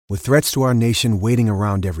With threats to our nation waiting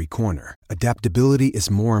around every corner, adaptability is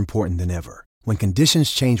more important than ever. When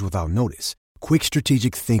conditions change without notice, quick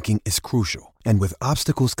strategic thinking is crucial. And with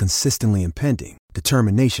obstacles consistently impending,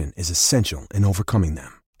 determination is essential in overcoming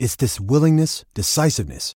them. It's this willingness,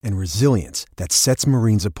 decisiveness, and resilience that sets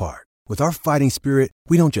Marines apart. With our fighting spirit,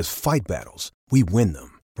 we don't just fight battles, we win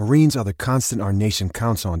them. Marines are the constant our nation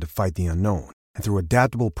counts on to fight the unknown. And through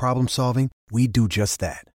adaptable problem solving, we do just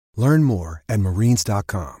that. Learn more at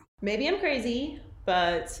marines.com. Maybe I'm crazy,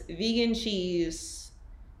 but vegan cheese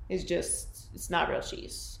is it's not real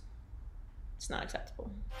cheese. It's not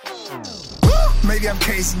acceptable. Maybe I'm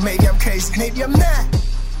crazy, maybe I'm not.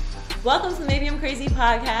 Welcome to the Maybe I'm Crazy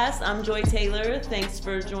podcast. I'm Joy Taylor. Thanks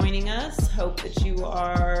for joining us. Hope that you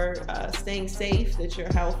are staying safe, that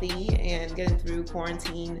you're healthy, and getting through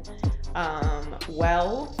quarantine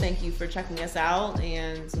well. Thank you for checking us out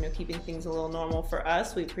and keeping things a little normal for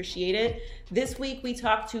us. We appreciate it. This week we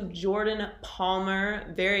talked to Jordan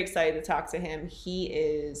Palmer. Very excited to talk to him. He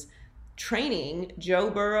is training Joe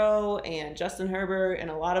Burrow and Justin Herbert and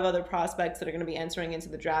a lot of other prospects that are going to be entering into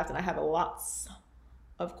the draft, and I have lots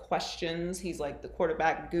of questions. He's like the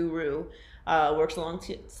quarterback guru, works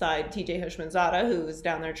alongside TJ Hushmanzada, who's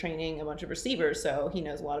down there training a bunch of receivers, so he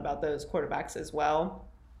knows a lot about those quarterbacks as well.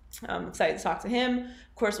 I'm excited to talk to him.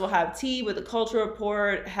 Of course, we'll have T with the Culture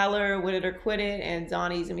Report, Heller, Win It or Quit It, and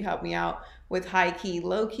Donnie's going to be helping me out with High Key,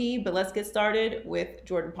 Low Key, but let's get started with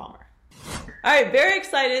Jordan Palmer. All right, very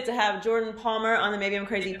excited to have Jordan Palmer on the Maybe I'm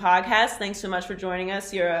Crazy podcast. Thanks so much for joining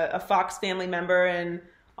us. You're a Fox family member and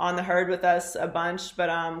on the herd with us a bunch, but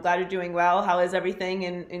I'm glad you're doing well. How is everything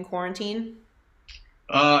in quarantine?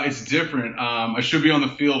 It's different. I should be on the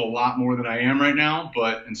field a lot more than I am right now,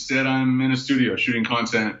 but instead I'm in a studio shooting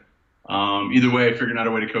content. Either way, figuring out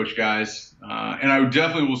a way to coach guys. And I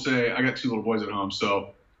definitely will say I got two little boys at home,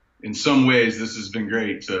 so in some ways this has been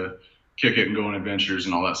great to kick it and go on adventures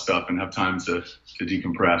and all that stuff and have time to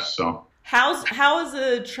decompress. So how is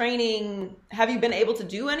the training? Have you been able to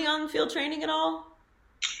do any on-field training at all?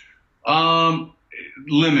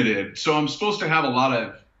 Limited. So I'm supposed to have a lot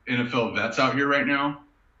of NFL vets out here right now.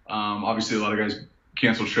 Obviously, a lot of guys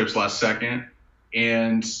canceled trips last second.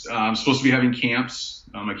 And I'm supposed to be having camps,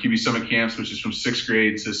 my QB Summit camps, which is from 6th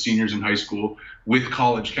grade to seniors in high school, with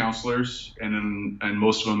college counselors and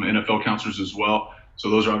most of them NFL counselors as well. So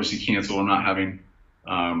those are obviously canceled. I'm not having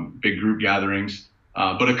big group gatherings.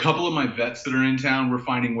 But a couple of my vets that are in town, we're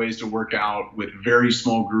finding ways to work out with very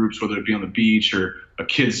small groups, whether it be on the beach or a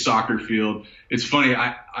kid's soccer field. It's funny.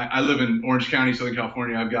 I live in Orange County, Southern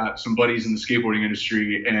California. I've got some buddies in the skateboarding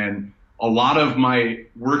industry, and a lot of my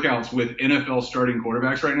workouts with NFL starting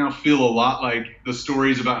quarterbacks right now feel a lot like the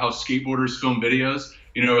stories about how skateboarders film videos,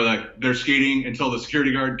 where like they're skating until the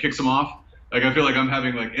security guard kicks them off. Like, I feel like I'm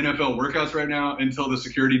having like NFL workouts right now until the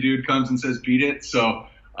security dude comes and says, beat it. So,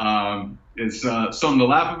 it's something to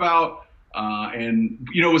laugh about. And,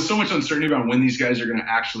 with so much uncertainty about when these guys are going to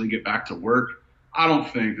actually get back to work, I don't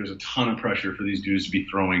think there's a ton of pressure for these dudes to be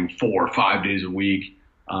throwing 4 or 5 days a week.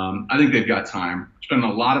 I think they've got time, spending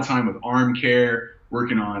a lot of time with arm care,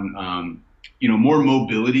 working on, more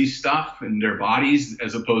mobility stuff in their bodies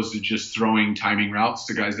as opposed to just throwing timing routes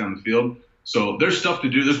to guys down the field. So there's stuff to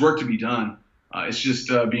do. There's work to be done. It's just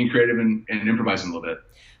being creative and improvising a little bit.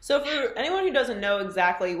 So for anyone who doesn't know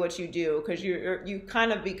exactly what you do, because you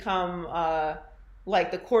kind of become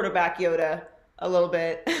like the quarterback Yoda a little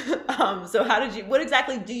bit. So what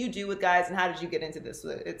exactly do you do with guys, and how did you get into this?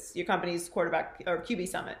 It's your company's quarterback or QB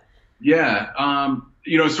Summit. Yeah.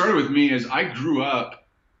 It started with me as I grew up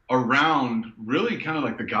around really kind of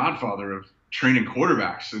like the godfather of training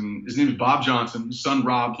quarterbacks. And his name is Bob Johnson. His son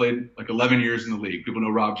Rob played like 11 years in the league. People know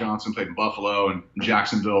Rob Johnson, played in Buffalo and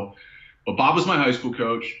Jacksonville. But Bob was my high school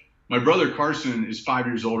coach. My brother Carson is 5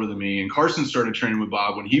 years older than me, and Carson started training with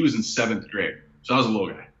Bob when he was in 7th grade. So I was a little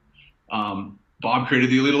guy. Bob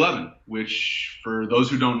created the Elite 11, which, for those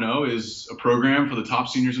who don't know, is a program for the top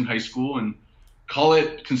seniors in high school, and call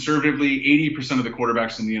it conservatively 80% of the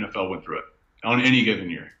quarterbacks in the NFL went through it on any given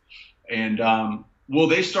year. And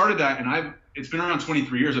they started that, and it's been around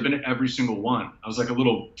 23 years. I've been to every single one. I was like a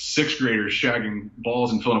little 6th grader shagging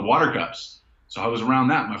balls and filling up water cups. So I was around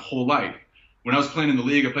that my whole life. When I was playing in the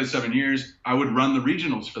league, I played 7 years. I would run the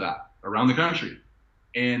regionals for that around the country.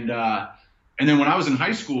 And then when I was in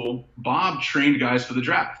high school, Bob trained guys for the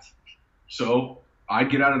draft. So I'd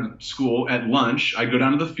get out of school at lunch, I'd go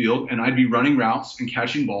down to the field, and I'd be running routes and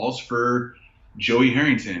catching balls for Joey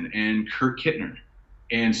Harrington and Kurt Kittner.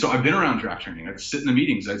 And so I've been around draft training. I'd sit in the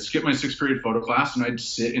meetings. I'd skip my 6th period photo class, and I'd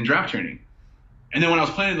sit in draft training. And then when I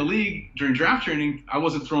was playing in the league during draft training, I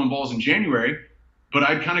wasn't throwing balls in January. but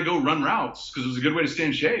I'd kind of go run routes because it was a good way to stay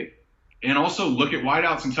in shape. And also look at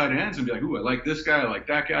wideouts and tight ends and be like, ooh, I like this guy, I like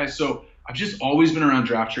that guy. So I've just always been around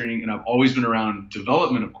draft training, and I've always been around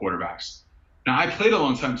development of quarterbacks. Now, I played a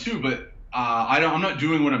long time too, but I'm not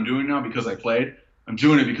doing what I'm doing now because I played. I'm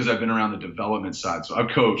doing it because I've been around the development side. So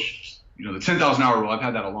I've coached, the 10,000 hour rule. I've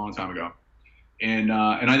had that a long time ago. And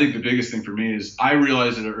I think the biggest thing for me is I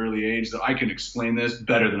realized at an early age that I can explain this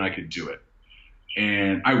better than I could do it.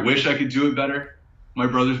 And I wish I could do it better. My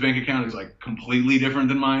brother's bank account is like completely different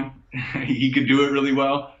than mine. He could do it really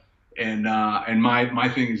well. And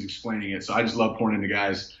my thing is explaining it. So I just love pouring into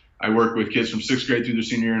guys. I work with kids from 6th grade through their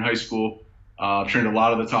senior year in high school. I've trained a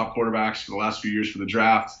lot of the top quarterbacks for the last few years for the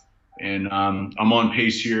draft. And I'm on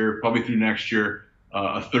pace here, probably through next year.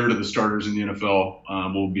 A third of the starters in the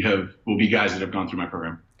NFL will be guys that have gone through my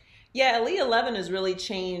program. Yeah, Elite 11 has really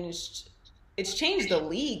changed. It's changed the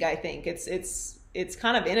league. I think it's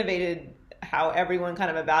kind of innovated how everyone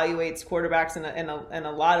kind of evaluates quarterbacks and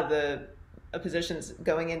a lot of the positions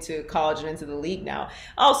going into college and into the league now.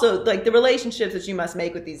 Also, like the relationships that you must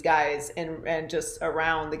make with these guys and just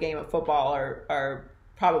around the game of football are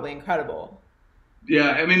probably incredible.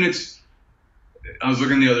 Yeah, I mean, I was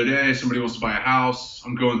looking the other day, somebody wants to buy a house.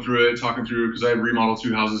 I'm going through it, talking through, because I have remodeled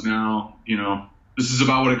 2 houses now. This is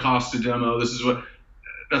about what it costs to demo.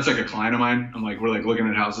 That's like a client of mine. We're like looking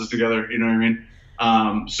at houses together. You know what I mean?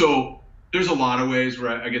 So there's a lot of ways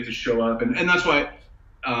where I get to show up. And that's why,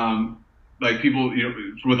 like people,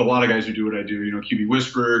 with a lot of guys who do what I do, QB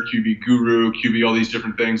Whisperer, QB Guru, QB, all these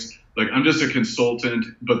different things. Like I'm just a consultant,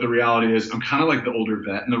 but the reality is I'm kind of like the older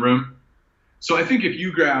vet in the room. So I think if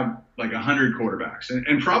you grab like 100 quarterbacks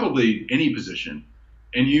and probably any position,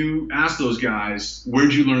 and you ask those guys,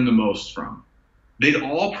 where'd you learn the most from? They'd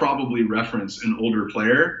all probably reference an older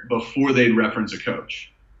player before they'd reference a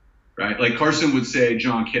coach, right? Like Carson would say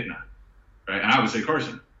John Kitna, right? And I would say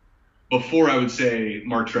Carson before I would say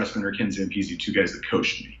Mark Trestman or Ken Zampese, 2 guys that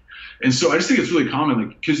coached me. And so I just think it's really common,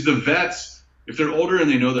 because the vets, if they're older and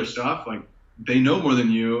they know their stuff, they know more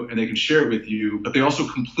than you and they can share it with you, but they also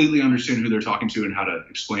completely understand who they're talking to and how to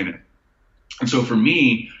explain it. And so for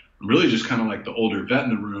me, I'm really just kind of like the older vet in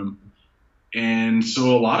the room. And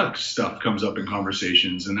so a lot of stuff comes up in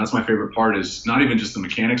conversations. And that's my favorite part, is not even just the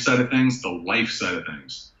mechanics side of things, the life side of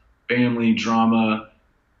things. Family, drama,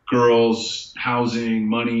 girls, housing,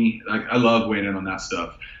 money. I love weighing in on that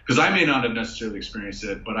stuff, because I may not have necessarily experienced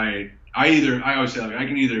it, but I always say, I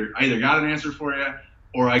either got an answer for you,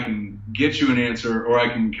 or I can get you an answer, or I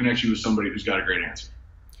can connect you with somebody who's got a great answer.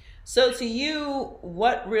 So to you,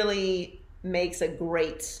 what really makes a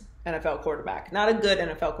great NFL quarterback? Not a good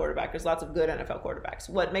NFL quarterback. There's lots of good NFL quarterbacks.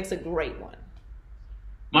 What makes a great one?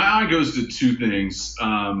 My eye goes to 2 things.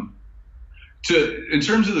 In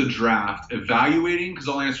terms of the draft, evaluating, because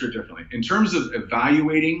I'll answer it differently. In terms of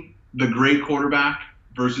evaluating the great quarterback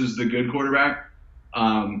versus the good quarterback,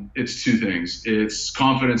 it's 2 things. It's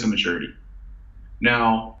confidence and maturity.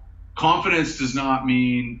 Now, confidence does not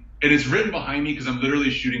mean, and it's written behind me because I'm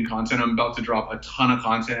literally shooting content. I'm about to drop a ton of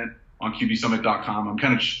content on QBSummit.com. I'm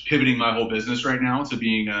kind of pivoting my whole business right now to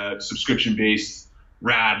being a subscription-based,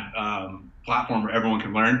 rad platform where everyone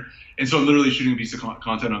can learn. And so I'm literally shooting a piece of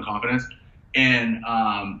content on confidence. And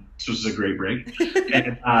so this is a great break.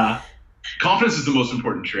 And confidence is the most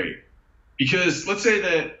important trait. Because let's say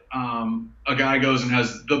that a guy goes and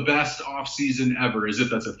has the best offseason ever, as if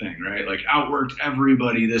that's a thing, right? Like outworked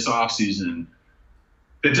everybody this offseason.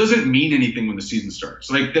 That doesn't mean anything when the season starts.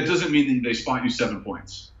 Like that doesn't mean that they spot you 7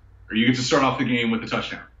 points or you get to start off the game with a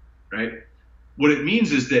touchdown, right? What it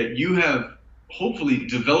means is that you have hopefully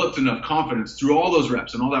developed enough confidence through all those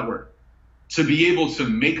reps and all that work to be able to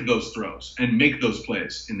make those throws and make those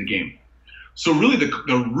plays in the game. So really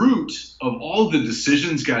the root of all the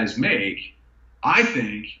decisions guys make, I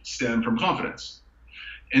think, stem from confidence.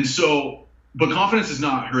 And so, but confidence is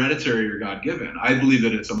not hereditary or God-given. I believe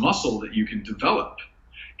that it's a muscle that you can develop.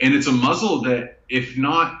 And it's a muscle that if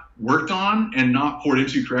not worked on and not poured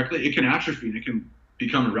into correctly, it can atrophy and it can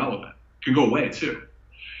become irrelevant. It can go away too.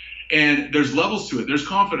 And there's levels to it. There's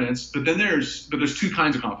confidence, but there's 2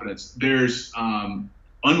 kinds of confidence. There's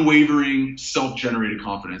unwavering self-generated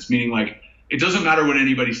confidence, meaning like, it doesn't matter what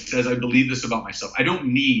anybody says. I believe this about myself. I don't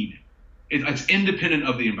need it. It's independent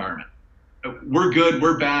of the environment. We're good.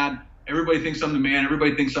 We're bad. Everybody thinks I'm the man.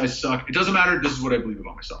 Everybody thinks I suck. It doesn't matter. This is what I believe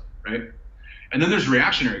about myself, right? And then there's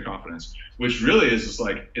reactionary confidence, which really is just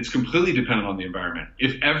like, it's completely dependent on the environment.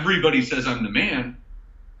 If everybody says I'm the man,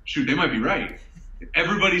 shoot, they might be right. If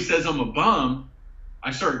everybody says I'm a bum,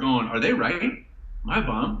 I start going, are they right? Am I a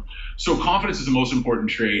bum? So confidence is the most important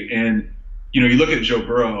trait. And you look at Joe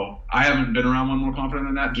Burrow. I haven't been around one more confident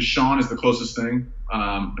than that. Deshaun is the closest thing.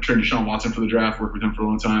 I trained Deshaun Watson for the draft, worked with him for a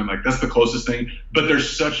long time. Like, that's the closest thing. But they're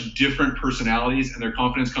such different personalities, and their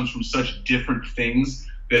confidence comes from such different things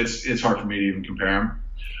that it's hard for me to even compare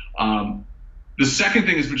them. The second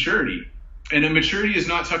thing is maturity. And then maturity is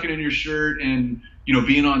not tucking in your shirt and,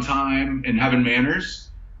 being on time and having manners.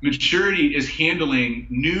 Maturity is handling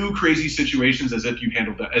new crazy situations as if you've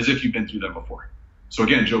been through them before. So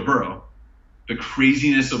again, Joe Burrow, the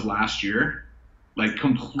craziness of last year, like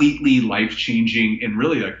completely life-changing in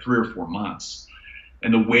really like 3 or 4 months.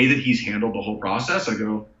 And the way that he's handled the whole process, I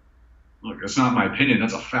go, look, that's not my opinion.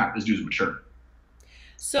 That's a fact. This dude's mature.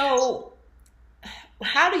 So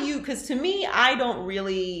because to me,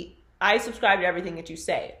 I subscribe to everything that you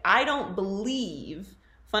say. I don't believe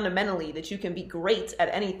fundamentally that you can be great at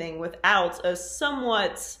anything without a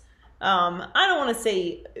somewhat, I don't want to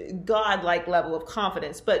say godlike level of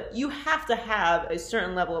confidence, but you have to have a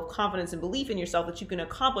certain level of confidence and belief in yourself that you can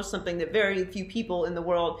accomplish something that very few people in the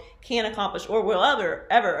world can accomplish or will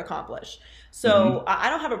ever accomplish. So I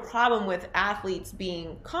don't have a problem with athletes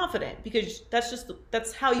being confident, because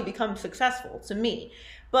that's how you become successful to me.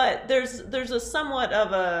 But there's a somewhat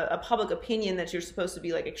of a public opinion that you're supposed to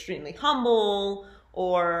be like extremely humble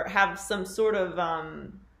or have some sort of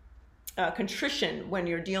contrition when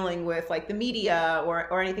you're dealing with like the media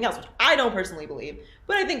or anything else, which I don't personally believe.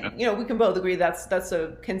 But I think, we can both agree that's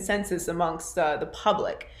a consensus amongst the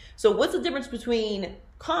public. So what's the difference between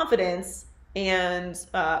confidence and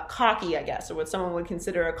cocky, I guess, or what someone would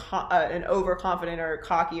consider an overconfident or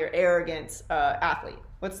cocky or arrogant athlete?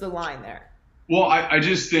 What's the line there? Well, I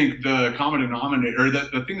just think the common denominator, or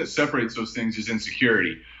the thing that separates those things, is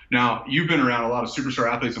insecurity. Now, you've been around a lot of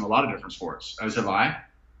superstar athletes in a lot of different sports, as have I.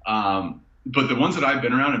 But the ones that I've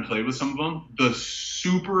been around and played with, some of them, the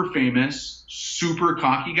super famous, super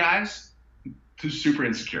cocky guys, they're super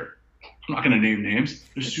insecure. I'm not going to name names.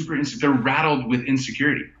 They're super insecure. They're rattled with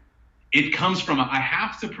insecurity. It comes from, I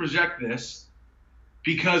have to project this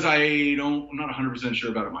because I'm not 100% sure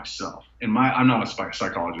about it myself. I'm not a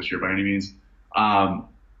psychologist here by any means.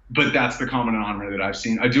 But that's the common denominator that I've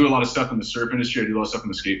seen. I do a lot of stuff in the surf industry. I do a lot of stuff in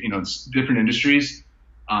the skate, different industries,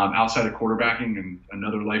 outside of quarterbacking and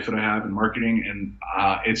another life that I have in marketing. And,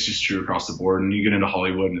 it's just true across the board. And you get into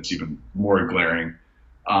Hollywood and it's even more glaring.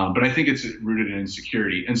 But I think it's rooted in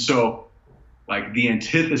insecurity. And so like the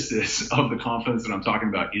antithesis of the confidence that I'm talking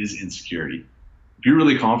about is insecurity. If you're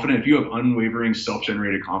really confident, if you have unwavering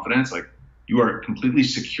self-generated confidence, like you are completely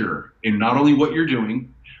secure in not only what you're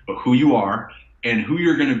doing, but who you are and who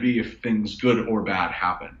you're going to be if things good or bad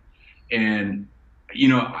happen. And,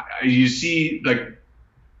 you see, like,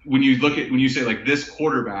 when you say like this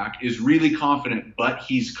quarterback is really confident, but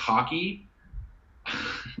he's cocky,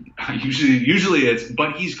 usually it's,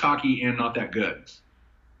 but he's cocky and not that good.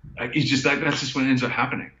 Like, it's just that's just what ends up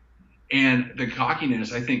happening. And the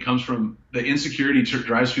cockiness, I think, comes from the insecurity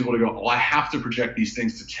drives people to go, oh, I have to project these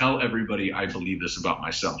things to tell everybody I believe this about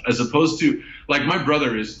myself. As opposed to, like, my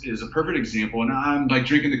brother is a perfect example. And I'm like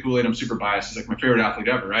drinking the Kool-Aid. I'm super biased. He's like my favorite athlete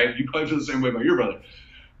ever, right? You probably feel the same way about your brother.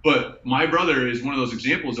 But my brother is one of those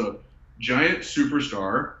examples of giant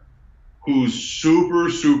superstar who's super,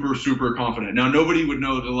 super, super confident. Now, nobody would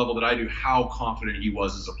know at the level that I do how confident he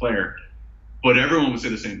was as a player. But everyone would say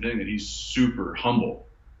the same thing, that he's super humble.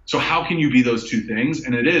 So how can you be those two things?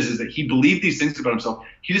 And it is that he believed these things about himself.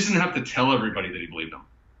 He doesn't have to tell everybody that he believed them.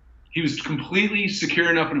 He was completely secure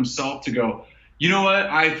enough in himself to go, you know what?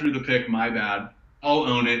 I threw the pick, my bad. I'll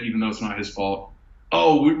own it, even though it's not his fault.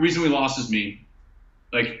 Oh, reason we lost is me.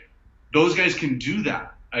 Like, those guys can do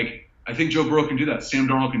that. Like, I think Joe Burrow can do that. Sam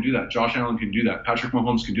Darnold can do that. Josh Allen can do that. Patrick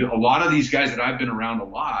Mahomes can do that. A lot of these guys that I've been around a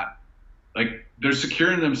lot, like, they're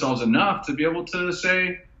secure in themselves enough to be able to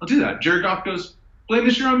say, I'll do that. Jared Goff goes, blame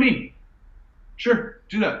this year on me. Sure,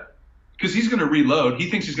 do that. Because he's going to reload. He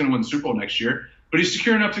thinks he's going to win the Super Bowl next year. But he's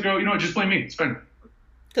secure enough to go, you know what, just blame me. It's fine.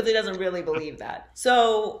 Because he doesn't really believe that.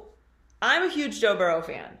 So I'm a huge Joe Burrow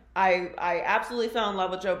fan. I absolutely fell in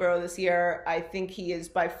love with Joe Burrow this year. I think he is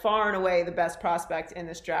by far and away the best prospect in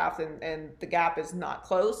this draft. And the gap is not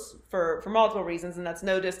close for multiple reasons. And that's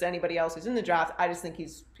no diss to anybody else who's in the draft. I just think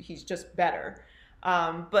he's just better.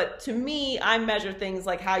 But to me, I measure things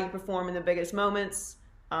like how you perform in the biggest moments.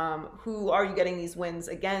 Who are you getting these wins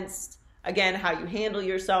against? Again, how you handle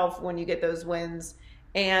yourself when you get those wins,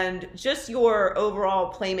 and just your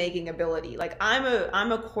overall playmaking ability. Like I'm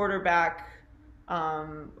a quarterback,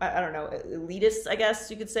 I don't know, elitist, I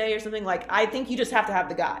guess you could say, or something. Like, I think you just have to have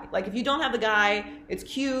the guy. Like, if you don't have the guy, it's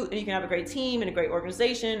cute and you can have a great team and a great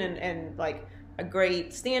organization and like a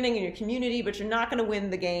great standing in your community, but you're not going to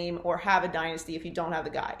win the game or have a dynasty if you don't have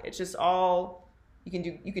the guy. It's just all you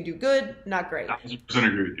can do good, not great. 100%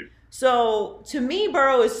 agree with you. So to me,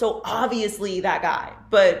 Burrow is so obviously that guy.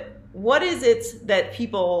 But what is it that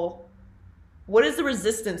what is the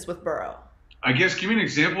resistance with Burrow? I guess give me an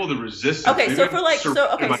example of the resistance. Okay, so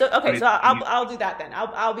I'll do that then.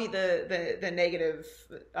 I'll be the negative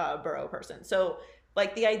Burrow person. So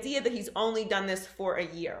like the idea that he's only done this for a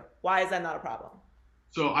year, why is that not a problem?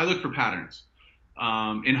 So I look for patterns.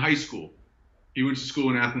 In high school, he went to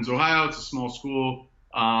school in Athens, Ohio. It's a small school.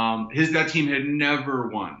 That team had never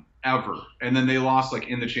won ever, and then they lost like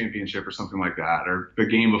in the championship or something like that, or the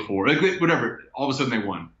game before, like whatever. All of a sudden they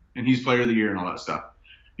won, and he's player of the year and all that stuff.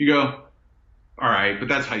 You go, all right, but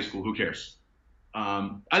that's high school. Who cares?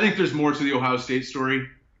 I think there's more to the Ohio State story.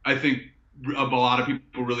 I think a lot of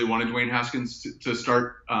people really wanted Dwayne Haskins to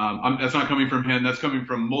start. That's not coming from him. That's coming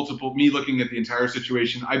from me looking at the entire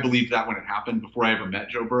situation. I believed that when it happened before I ever met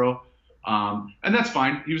Joe Burrow. And that's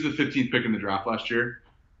fine. He was the 15th pick in the draft last year.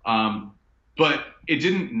 But it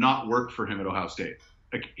didn't not work for him at Ohio State.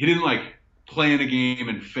 Like he didn't like play in a game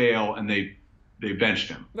and fail and they benched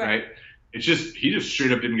him, right? He just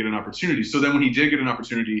straight up didn't get an opportunity. So then when he did get an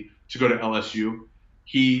opportunity to go to LSU,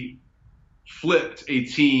 he flipped a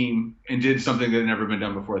team and did something that had never been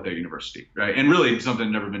done before at that university, right? And really something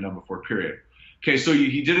that had never been done before, period. Okay, so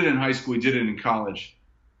he did it in high school, he did it in college.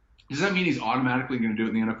 Does that mean he's automatically going to do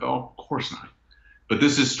it in the NFL? Of course not. But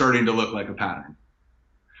this is starting to look like a pattern.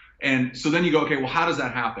 And so then you go, okay, well, how does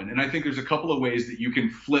that happen? And I think there's a couple of ways that you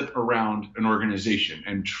can flip around an organization.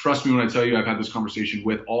 And trust me when I tell you, I've had this conversation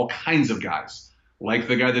with all kinds of guys, like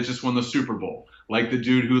the guy that just won the Super Bowl, like the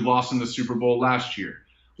dude who lost in the Super Bowl last year,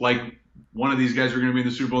 like one of these guys are going to be in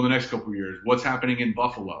the Super Bowl in the next couple of years. What's happening in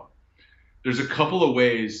Buffalo? There's a couple of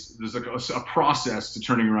ways, there's a process to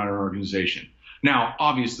turning around an organization. Now,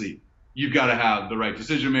 obviously, you've got to have the right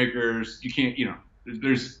decision makers. You can't,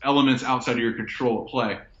 there's elements outside of your control at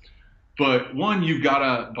play. But one, you've got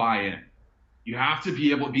to buy in. You have to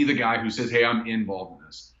be able to be the guy who says, hey, I'm involved in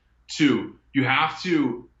this. Two, you have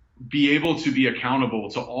to be able to be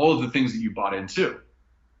accountable to all of the things that you bought into,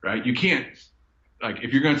 right? You can't, like,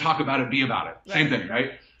 if you're going to talk about it, be about it. Right. Same thing,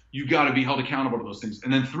 right? You've got to be held accountable to those things.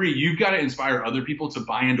 And then three, you've got to inspire other people to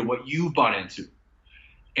buy into what you've bought into.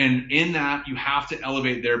 And in that, you have to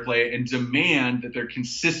elevate their play and demand that they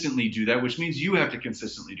consistently do that, which means you have to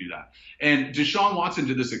consistently do that. And Deshaun Watson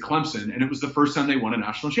did this at Clemson, and it was the first time they won a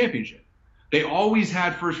national championship. They always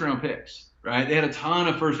had first-round picks, right? They had a ton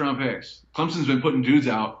of first-round picks. Clemson's been putting dudes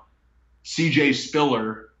out, C.J.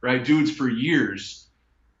 Spiller, right, dudes for years.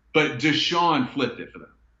 But Deshaun flipped it for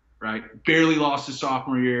them, right? Barely lost his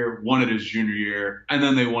sophomore year, won it his junior year, and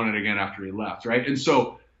then they won it again after he left, right? And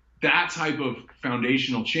so that type of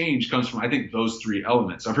foundational change comes from, I think, those three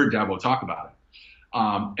elements. I've heard Dabo talk about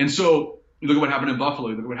it. And so you look at what happened in Buffalo,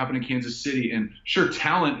 you look at what happened in Kansas City, and sure,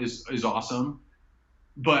 talent is awesome.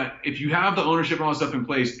 But if you have the ownership and all that stuff in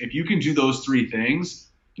place, if you can do those three things,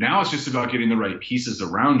 now it's just about getting the right pieces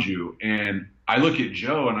around you. And I look at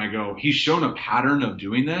Joe and I go, he's shown a pattern of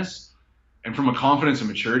doing this. And from a confidence and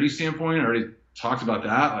maturity standpoint, I already talked about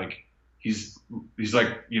that. Like he's like,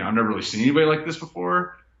 I've never really seen anybody like this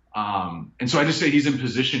before. And so I just say he's in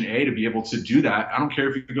position A to be able to do that. I don't care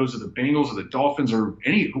if he goes to the Bengals or the Dolphins or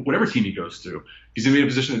whatever team he goes to, he's going to be in a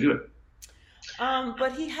position to do it.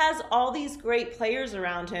 But he has all these great players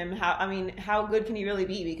around him. How good can he really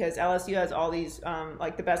be? Because LSU has all these,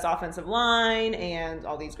 like the best offensive line and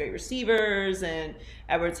all these great receivers and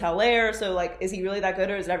Edwards-Helaire. So like, is he really that good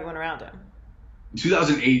or is it everyone around him? In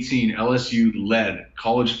 2018, LSU led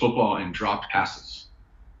college football in dropped passes.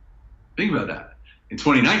 Think about that. In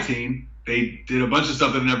 2019, they did a bunch of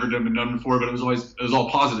stuff that had never been done before, but it was all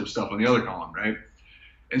positive stuff on the other column, right?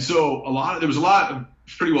 And so there was a lot of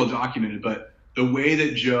pretty well documented, but the way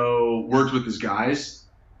that Joe worked with his guys,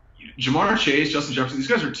 Jamar Chase, Justin Jefferson, these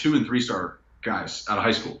guys are 2- and 3-star guys out of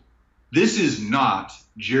high school. This is not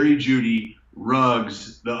Jerry Jeudy,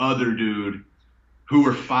 Ruggs, the other dude, who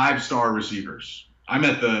were 5-star receivers. I'm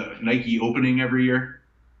at the Nike opening every year.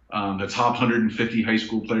 The top 150 high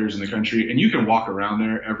school players in the country, and you can walk around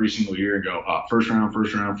there every single year and go, first round,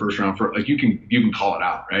 like you can call it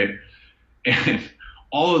out, right? And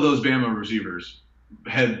all of those Bama receivers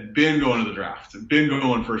had been going to the draft, been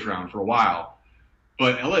going first round for a while,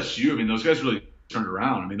 but LSU, those guys really turned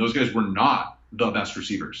around. Those guys were not the best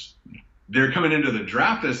receivers. They're coming into the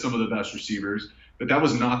draft as some of the best receivers, but that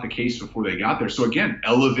was not the case before they got there. So again,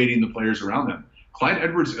 elevating the players around them. Clyde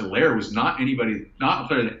Edwards-Helaire was not a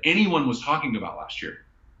player that anyone was talking about last year.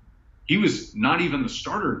 He was not even the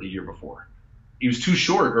starter the year before. He was too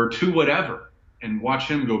short or too whatever. And watch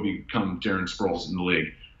him go become Darren Sproles in the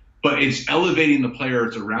league. But it's elevating the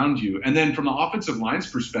players around you. And then from the offensive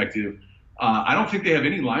line's perspective, I don't think they have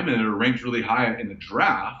any linemen that are ranked really high in the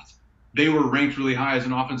draft. They were ranked really high as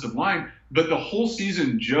an offensive line, but the whole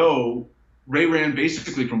season, Ray ran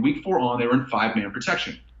basically from week 4 on, they were in 5-man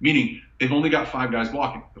protection, meaning they've only got 5 guys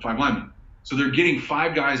blocking, the 5 linemen. So they're getting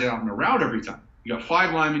 5 guys out in a route every time. You got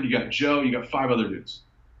 5 linemen, you got Joe, you got 5 other dudes.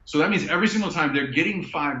 So that means every single time they're getting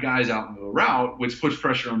 5 guys out in the route, which puts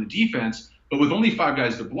pressure on the defense. But with only 5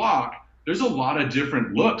 guys to block, there's a lot of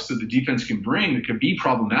different looks that the defense can bring that could be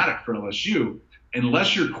problematic for LSU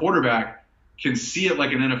unless your quarterback can see it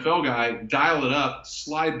like an NFL guy, dial it up,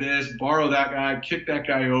 slide this, borrow that guy, kick that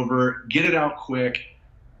guy over, get it out quick.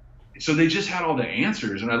 So they just had all the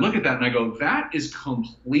answers. And I look at that and I go, that is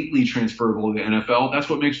completely transferable to the NFL. That's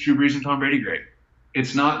what makes Drew Brees and Tom Brady great.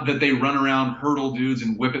 It's not that they run around, hurdle dudes,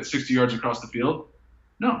 and whip it 60 yards across the field.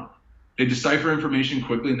 No. They decipher information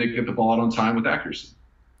quickly and they get the ball out on time with accuracy.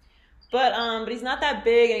 But he's not that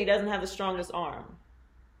big and he doesn't have the strongest arm.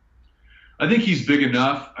 I think he's big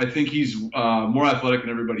enough. I think he's more athletic than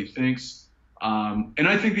everybody thinks. And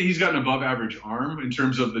I think that he's got an above average arm in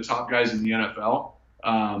terms of the top guys in the NFL.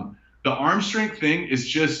 The arm strength thing is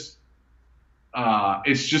just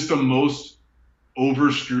it's just the most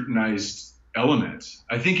over scrutinized element.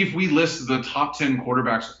 I think if we list the top 10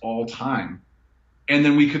 quarterbacks all time, and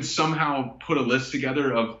then we could somehow put a list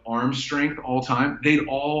together of arm strength all time,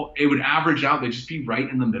 it would average out. They'd just be right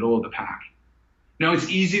in the middle of the pack. Now, it's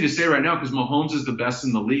easy to say right now because Mahomes is the best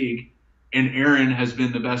in the league and Aaron has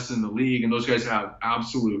been the best in the league, and those guys have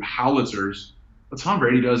absolute howitzers. But Tom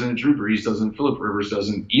Brady doesn't, Drew Brees doesn't, Phillip Rivers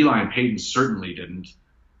doesn't, Eli and Peyton certainly didn't.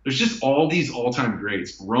 There's just all these all-time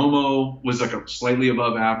greats. Romo was like a slightly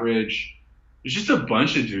above average. There's just a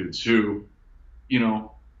bunch of dudes who,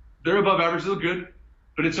 they're above average, they look good,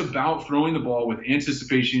 but it's about throwing the ball with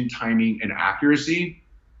anticipation, timing, and accuracy.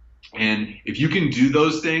 And if you can do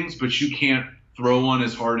those things, but you can't throw one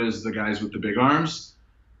as hard as the guys with the big arms,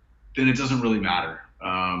 then it doesn't really matter.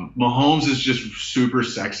 Mahomes is just super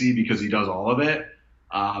sexy because he does all of it.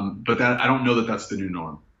 But I don't know that that's the new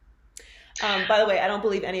norm. By the way, I don't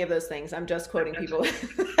believe any of those things. I'm just quoting people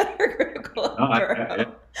that are critical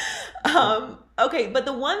of Burrow. Okay, but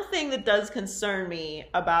the one thing that does concern me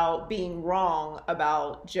about being wrong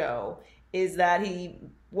about Joe is that he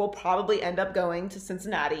will probably end up going to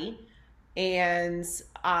Cincinnati. And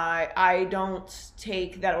I don't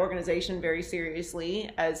take that organization very seriously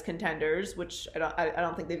as contenders, which I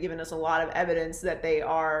don't think they've given us a lot of evidence that they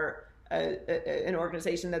are an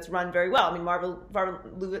organization that's run very well. I mean, Marvin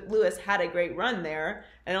Lewis had a great run there.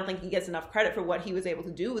 I don't think he gets enough credit for what he was able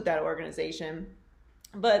to do with that organization.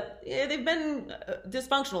 But they've been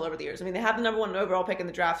dysfunctional over the years. I mean, they have the number 1 overall pick in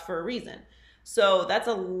the draft for a reason. So that's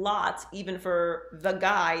a lot even for the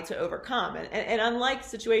guy to overcome. And unlike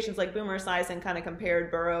situations like Boomer Esiason kind of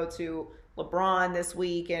compared Burrow to LeBron this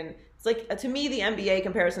week, and it's like, to me, the NBA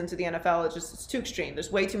comparison to the NFL is just, it's too extreme.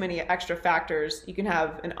 There's way too many extra factors. You can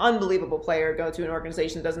have an unbelievable player go to an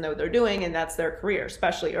organization that doesn't know what they're doing, and that's their career,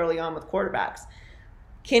 especially early on with quarterbacks.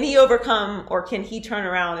 Can he overcome, or can he turn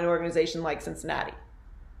around an organization like Cincinnati?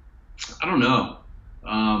 I don't know.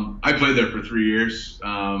 I played there for 3 years.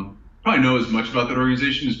 Probably know as much about that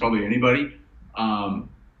organization as probably anybody.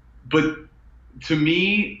 But to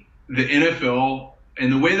me, the NFL,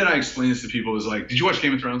 and the way that I explain this to people is like, did you watch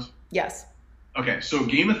Game of Thrones? Yes. Okay, so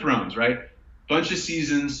Game of Thrones, right? Bunch of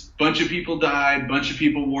seasons, bunch of people died, bunch of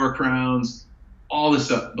people wore crowns, all this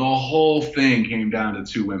stuff. The whole thing came down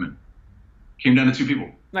to 2 women. Came down to 2 people.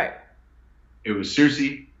 Right. It was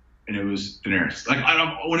Cersei and it was Daenerys. Like,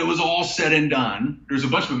 when it was all said and done, there's a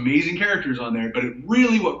bunch of amazing characters on there, but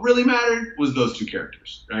what really mattered was those 2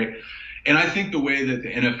 characters, right? And I think the way that the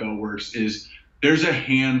NFL works is there's a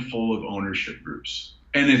handful of ownership groups.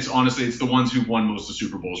 And it's the ones who've won most of the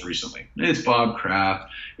Super Bowls recently. It's Bob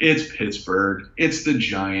Kraft, it's Pittsburgh, it's the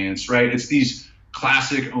Giants, right? It's these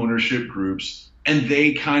classic ownership groups, and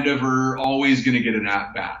they kind of are always going to get an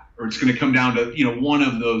at-bat. Or it's going to come down to, one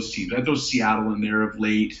of those teams. I throw Seattle in there of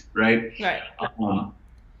late, right? Right.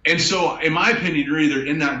 And so, in my opinion, you're either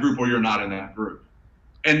in that group or you're not in that group.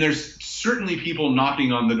 And there's certainly people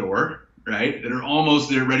knocking on the door, right, that are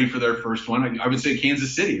almost there ready for their first one. I would say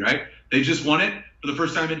Kansas City, right? They just won it for the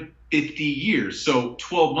first time in 50 years. So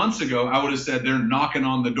 12 months ago, I would have said they're knocking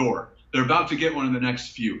on the door. They're about to get one in the next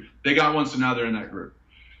few. They got one, so now they're in that group.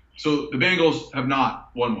 So the Bengals have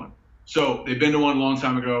not won one. So they've been to one a long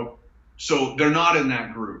time ago. So they're not in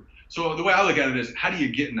that group. So the way I look at it is, how do you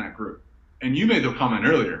get in that group? And you made the comment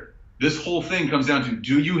earlier. This whole thing comes down to,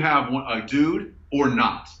 do you have a dude or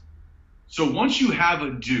not? So once you have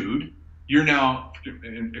a dude, you're now,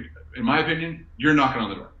 in my opinion, you're knocking on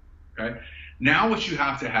the door. Okay. Now what you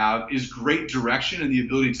have to have is great direction and the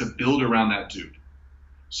ability to build around that dude.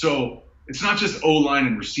 So it's not just O-line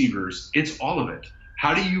and receivers, it's all of it.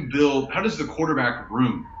 How does the quarterback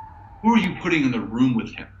room, who are you putting in the room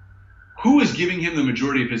with him? Who is giving him the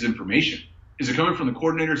majority of his information? Is it coming from the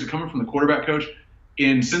coordinator? Is it coming from the quarterback coach?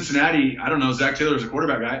 In Cincinnati, I don't know, Zach Taylor is a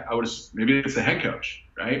quarterback guy. Maybe it's the head coach,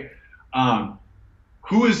 right?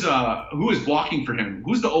 Who is blocking for him?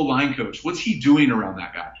 Who's the O-line coach? What's he doing around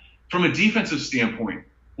that guy? From a defensive standpoint,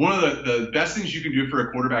 one of the best things you can do for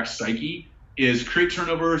a quarterback's psyche is create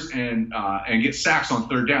turnovers and get sacks on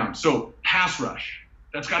third down. So pass rush.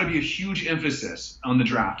 That's got to be a huge emphasis on the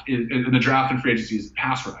draft. In the draft and free agency is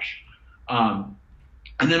pass rush.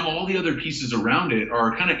 And then all the other pieces around it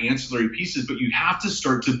are kind of ancillary pieces, but you have to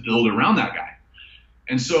start to build around that guy.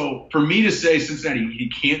 And so for me to say Cincinnati, he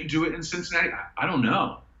can't do it in Cincinnati, I don't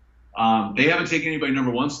know. They haven't taken anybody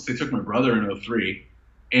number one since they took my brother in 2003.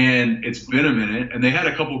 And it's been a minute, and they had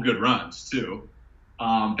a couple good runs too.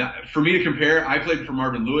 For me to compare, I played for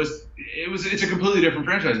Marvin Lewis. It's a completely different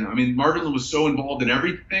franchise now. I mean, Marvin was so involved in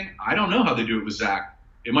everything. I don't know how they do it with Zach.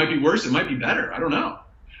 It might be worse. It might be better. I don't know.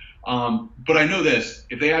 But I know this: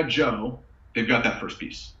 if they have Joe, they've got that first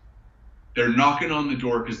piece. They're knocking on the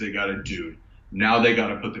door because they got a dude. Now they got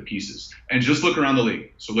to put the pieces. And just look around the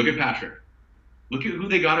league. So look at Patrick. Look at who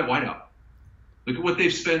they got at wideout. Look at what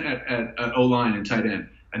they've spent at O-line and tight end.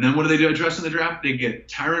 And then what do they address in the draft? They get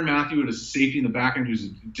Tyrann Mathieu as a safety in the back end who's a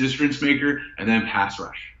difference maker, and then pass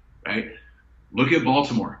rush, right? Look at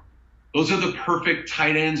Baltimore. Those are the perfect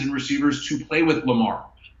tight ends and receivers to play with Lamar.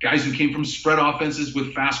 Guys who came from spread offenses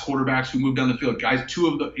with fast quarterbacks who moved down the field. Guys, two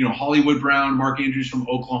of the, Hollywood Brown, Mark Andrews from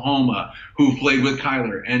Oklahoma, who played with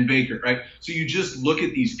Kyler and Baker, right? So you just look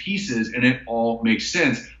at these pieces and it all makes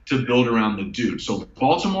sense to build around the dude. So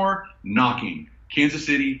Baltimore, knocking. Kansas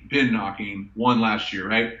City, been knocking, won last year,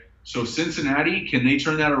 right? So Cincinnati, can they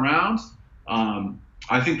turn that around?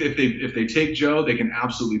 I think that if they take Joe, they can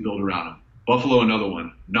absolutely build around him. Buffalo, another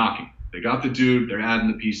one, knocking. They got the dude, they're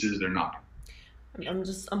adding the pieces, they're knocking.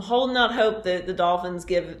 I'm holding out hope that the Dolphins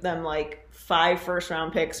give them like 5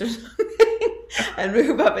 first-round picks or something and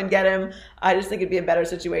move up and get him. I just think it'd be a better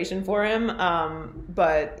situation for him.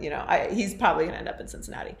 But he's probably going to end up in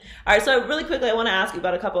Cincinnati. All right. So really quickly, I want to ask you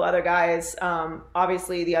about a couple other guys.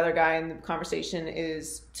 Obviously the other guy in the conversation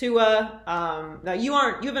is Tua. Now you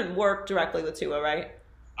haven't worked directly with Tua, right?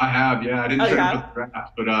 I have, yeah. I didn't train him for the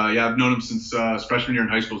draft, but I've known him since freshman year in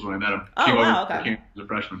high school is when I met him. Oh, wow, okay. As a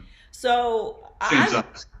freshman. So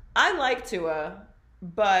I like Tua,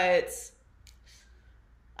 but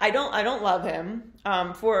I don't love him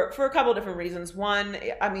for a couple of different reasons. One,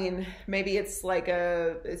 I mean, maybe it's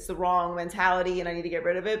it's the wrong mentality and I need to get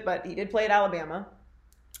rid of it, but he did play at Alabama,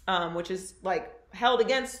 which is like held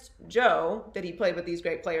against Joe that he played with these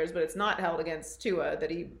great players, but it's not held against Tua that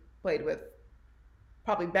he played with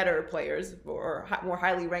probably better players or more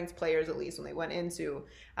highly ranked players, at least when they went into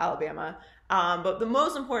Alabama. But the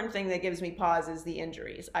most important thing that gives me pause is the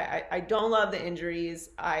injuries. I don't love the injuries.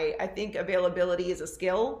 I think availability is a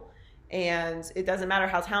skill, and it doesn't matter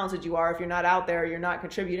how talented you are. If you're not out there, you're not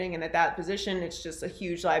contributing, and at that position, it's just a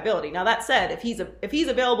huge liability. Now that said, if he's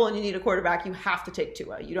available and you need a quarterback, you have to take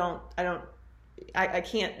Tua. I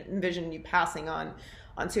can't envision you passing on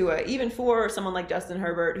Tua, even for someone like Justin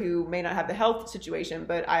Herbert, who may not have the health situation,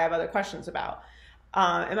 but I have other questions about.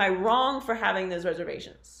 Am I wrong for having those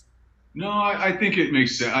reservations? No, I think it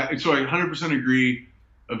makes sense. So I 100% agree.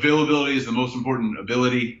 Availability is the most important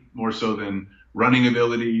ability, more so than running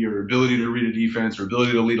ability or ability to read a defense or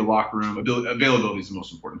ability to lead a locker room. Availability is the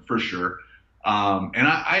most important, for sure. And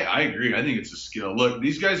I agree. I think it's a skill. Look,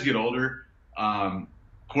 these guys get older.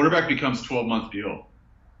 Quarterback becomes 12-month deal.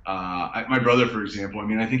 My brother, for example,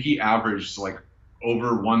 I think he averaged like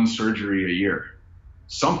over 1 surgery a year.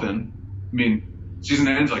 Something. Season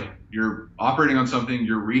ends, like you're operating on something,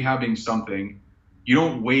 you're rehabbing something. You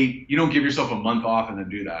don't wait. You don't give yourself a month off and then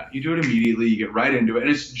do that. You do it immediately. You get right into it. And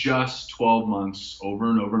it's just 12 months over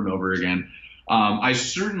and over and over again. I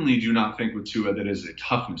certainly do not think with Tua that is a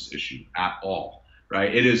toughness issue at all,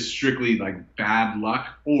 right? It is strictly like bad luck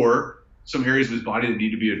or some areas of his body that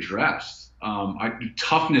need to be addressed.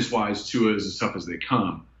 Toughness-wise, Tua is as tough as they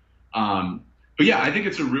come. But yeah, I think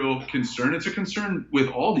it's a real concern. It's a concern with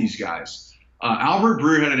all these guys. Albert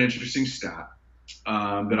Breer had an interesting stat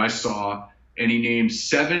that I saw, and he named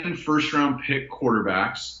 7 first-round pick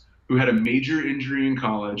quarterbacks who had a major injury in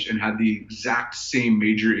college and had the exact same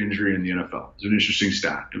major injury in the NFL. It's an interesting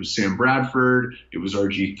stat. It was Sam Bradford, it was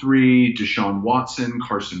RG3, Deshaun Watson,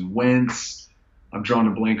 Carson Wentz. I'm drawing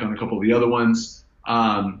a blank on a couple of the other ones.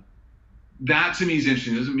 that to me is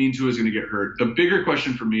interesting. It doesn't mean Tua is going to get hurt. The bigger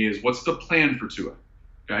question for me is, what's the plan for Tua?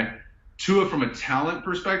 Okay. Tua, from a talent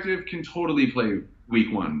perspective, can totally play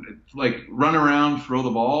week one. Like, run around, throw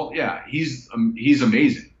the ball. Yeah, he's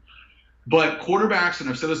amazing. But quarterbacks, and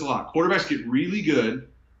I've said this a lot, quarterbacks get really good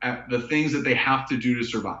at the things that they have to do to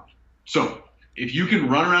survive. So if you can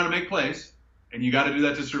run around and make plays, and you got to do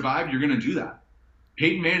that to survive, you're going to do that.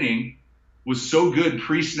 Peyton Manning was so good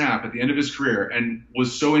pre-snap at the end of his career and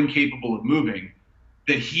was so incapable of moving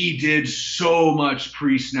that he did so much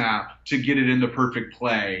pre-snap to get it in the perfect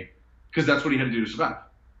play, because that's what he had to do to survive,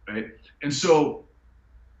 right? And so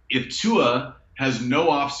if Tua has no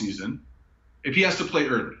offseason, if he has to play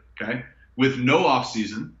early, okay, with no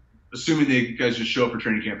offseason, assuming they guys just show up for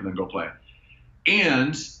training camp and then go play,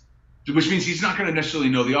 and which means he's not going to necessarily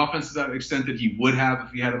know the offense to that extent that he would have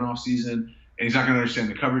if he had an offseason. And he's not going to understand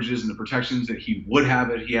the coverages and the protections that he would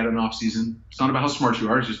have if he had an off season. It's not about how smart you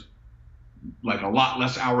are. It's just like a lot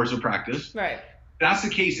less hours of practice. Right. That's the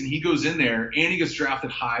case, and he goes in there, and he gets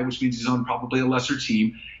drafted high, which means he's on probably a lesser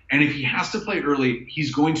team. And if he has to play early,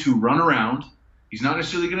 he's going to run around. He's not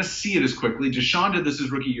necessarily going to see it as quickly. Deshaun did this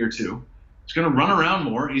his rookie year too. He's going to run around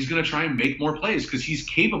more. He's going to try and make more plays because he's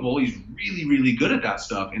capable. He's really, really good at that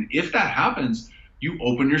stuff. And if that happens, you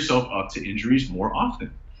open yourself up to injuries more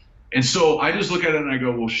often. And so I just look at it and I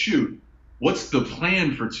go, well, shoot, what's the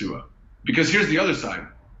plan for Tua? Because here's the other side.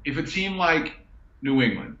 If a team like New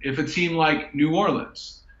England, if a team like New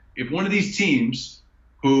Orleans, if one of these teams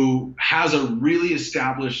who has a really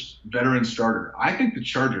established veteran starter, I think the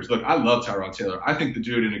Chargers, look, I love Tyrod Taylor. I think the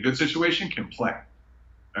dude in a good situation can play,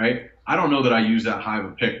 right? I don't know that I use that high of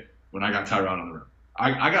a pick when I got Tyrod on the road.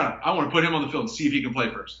 I want to put him on the field and see if he can play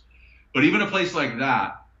first. But even a place like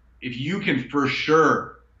that, if you can for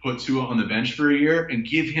sure put Tua on the bench for a year and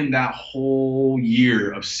give him that whole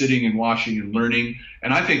year of sitting and watching and learning.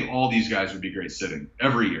 And I think all these guys would be great sitting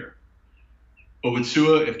every year. But with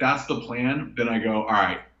Tua, if that's the plan, then I go, all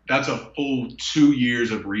right, that's a full 2 years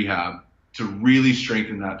of rehab to really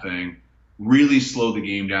strengthen that thing, really slow the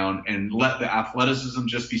game down, and let the athleticism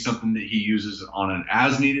just be something that he uses on an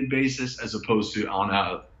as-needed basis as opposed to on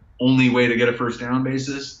a only way to get a first down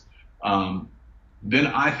basis. Then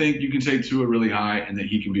I think you can take Tua really high and that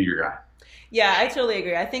he can be your guy. Yeah, I totally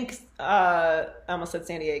agree. I think I almost said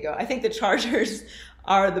San Diego. I think the Chargers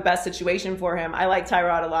are the best situation for him. I like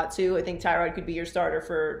Tyrod a lot too. I think Tyrod could be your starter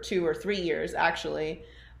for 2 or 3 years, actually.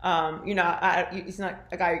 He's not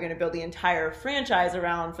a guy you're going to build the entire franchise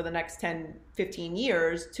around for the next 10, 15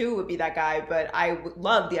 years. Tua would be that guy, but I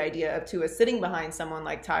love the idea of Tua sitting behind someone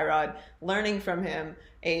like Tyrod, learning from him,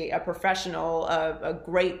 a professional, a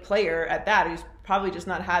great player at that, who's probably just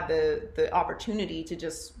not had the opportunity to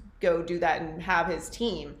just go do that and have his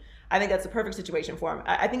team. I think that's the perfect situation for him.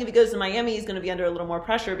 I think if he goes to Miami, he's going to be under a little more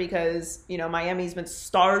pressure because, Miami's been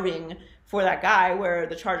starving for that guy where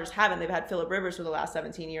the Chargers haven't. They've had Phillip Rivers for the last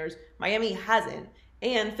 17 years. Miami hasn't.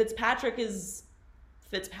 And Fitzpatrick is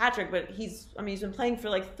Fitzpatrick, but he's been playing for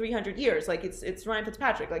like 300 years. Like it's Ryan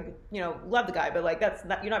Fitzpatrick. Like, love the guy, but like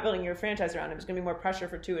you're not building your franchise around him. It's going to be more pressure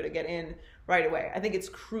for Tua to get in right away. I think it's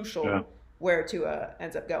crucial where Tua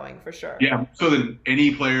ends up going for sure. Yeah. So then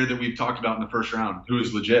any player that we've talked about in the first round who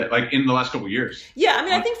is legit, like in the last couple of years. Yeah. I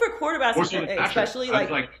mean, I think for quarterbacks, especially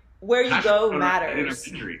like where you go matters.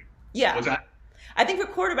 Yeah. What's that? I think for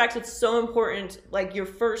quarterbacks, it's so important, like your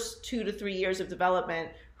first 2 to 3 years of development,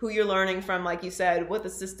 who you're learning from, like you said, what the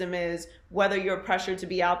system is, whether you're pressured to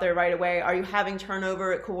be out there right away. Are you having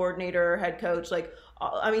turnover at coordinator or head coach? Like,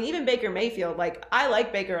 even Baker Mayfield, like I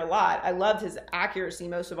like Baker a lot. I loved his accuracy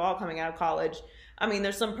most of all coming out of college.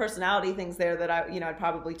 There's some personality things there that I'd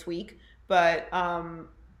probably tweak, but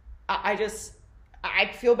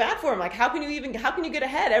I feel bad for him. Like, how can you get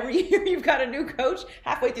ahead every year? You've got a new coach.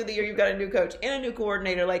 Halfway through the year, you've got a new coach and a new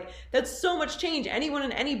coordinator. Like, that's so much change. Anyone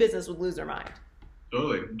in any business would lose their mind.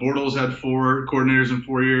 Totally. Bortles had 4 coordinators in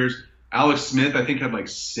 4 years. Alex Smith, I think, had like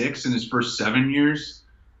 6 in his first 7 years.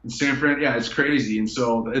 In San Fran, yeah, it's crazy. And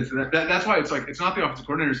so that's why it's like, it's not the offensive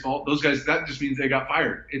coordinator's fault. Those guys, that just means they got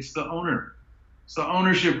fired. It's the owner. It's the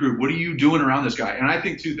ownership group. What are you doing around this guy? And I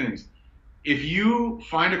think 2 things. If you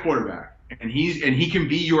find a quarterback and he can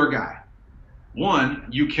be your guy, 1,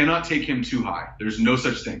 you cannot take him too high. There's no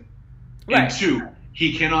such thing. Right. And 2,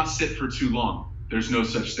 he cannot sit for too long. There's no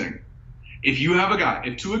such thing. If you have a guy,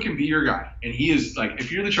 if Tua can be your guy, and he is like,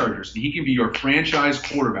 if you're the Chargers and he can be your franchise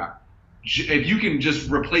quarterback, if you can just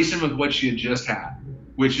replace him with what you just had,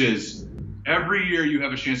 which is every year you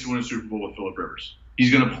have a chance to win a Super Bowl with Phillip Rivers.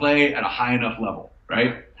 He's going to play at a high enough level,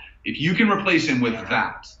 right? If you can replace him with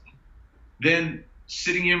that, then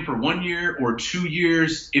sitting him for 1 year or 2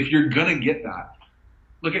 years, if you're going to get that,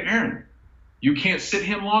 look at Aaron. You can't sit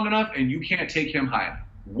him long enough, and you can't take him high enough.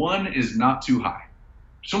 1 is not too high.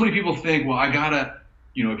 So many people think, well, I gotta,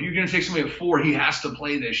 if you're gonna take somebody at 4, he has to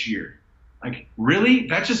play this year. Like, really?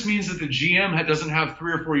 That just means that the GM doesn't have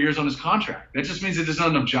 3 or 4 years on his contract. That just means that there's not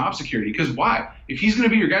enough job security. Because why? If he's going to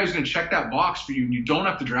be your guy who's going to check that box for you and you don't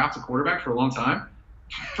have to draft a quarterback for a long time,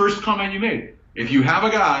 first comment you made, if you have a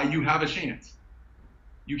guy, you have a chance.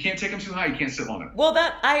 You can't take him too high. You can't sit on him. Well,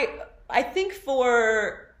 I think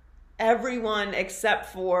for everyone except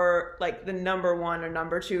for like the number 1 or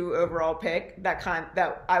number 2 overall pick,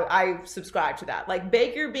 I subscribe to that. Like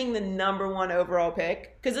Baker being the number 1 overall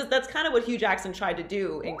pick, because that's kind of what Hugh Jackson tried to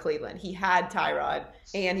do in Cleveland. He had Tyrod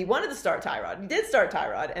and he wanted to start Tyrod. He did start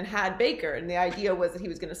Tyrod and had Baker, and the idea was that he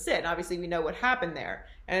was going to sit. And obviously we know what happened there,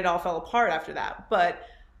 and it all fell apart after that. But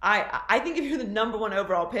I think if you're the number 1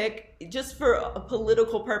 overall pick, just for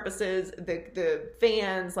political purposes, the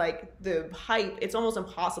fans, like the hype, it's almost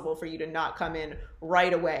impossible for you to not come in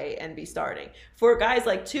right away and be starting. For guys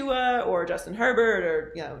like Tua or Justin Herbert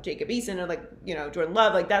or Jacob Eason or like Jordan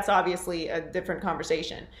Love, like that's obviously a different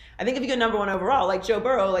conversation. I think if you go number 1 overall, like Joe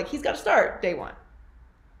Burrow, like he's got to start day 1,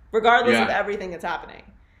 regardless of everything that's happening.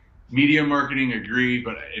 Media marketing, agree,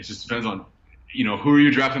 but it just depends on who are you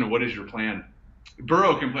drafting and what is your plan.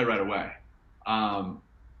 Burrow can play right away.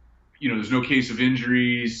 There's no case of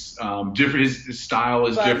injuries. Different. His style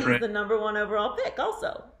is different. He's the number 1 overall pick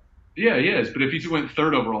also. Yeah, he is. But if he went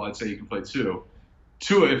 3rd overall, I'd say he can play 2.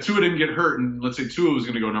 If Tua didn't get hurt, and let's say Tua was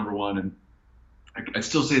going to go number 1, and I'd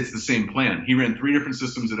still say it's the same plan. He ran 3 different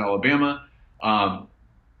systems at Alabama.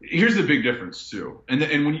 Here's the big difference too. And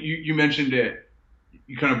when you mentioned it,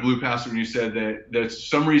 you kind of blew past it when you said that for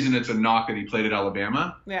some reason it's a knock that he played at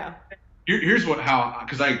Alabama. Yeah. Here's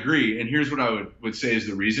because I agree, and here's what I would say is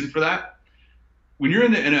the reason for that. When you're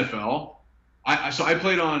in the NFL, I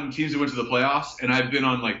played on teams that went to the playoffs, and I've been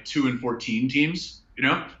on like 2 and 14 teams,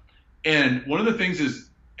 And one of the things is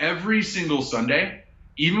every single Sunday,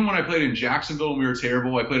 even when I played in Jacksonville and we were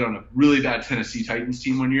terrible, I played on a really bad Tennessee Titans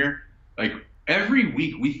team one year. Like every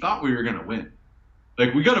week we thought we were going to win.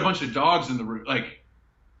 Like we got a bunch of dogs in the room. Like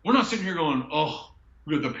we're not sitting here going, oh,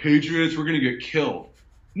 we got the Patriots, we're going to get killed.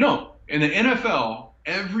 No. In the NFL,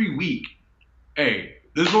 every week, hey,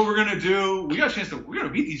 this is what we're going to do. We got a chance we're going to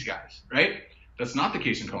beat these guys, right? That's not the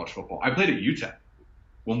case in college football. I played at UTEP.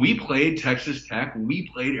 When we played Texas Tech, when we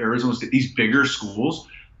played Arizona State, these bigger schools,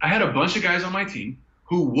 I had a bunch of guys on my team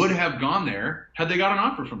who would have gone there had they got an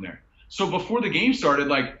offer from there. So before the game started,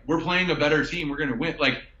 like, we're playing a better team. We're going to win.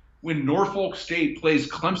 Like, when Norfolk State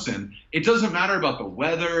plays Clemson, it doesn't matter about the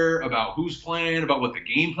weather, about who's playing, about what the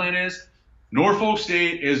game plan is. Norfolk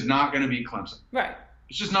State is not going to beat Clemson. Right.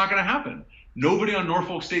 It's just not going to happen. Nobody on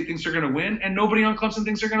Norfolk State thinks they're going to win, and nobody on Clemson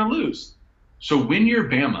thinks they're going to lose. So when you're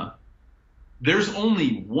Bama, there's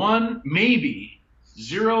only one, maybe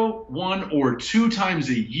 0, 1, or 2 times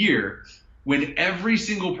a year when every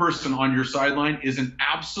single person on your sideline isn't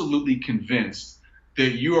absolutely convinced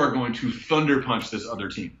that you are going to thunder punch this other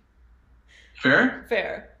team. Fair?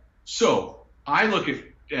 Fair. So I look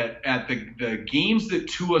at the games that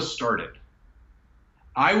Tua started.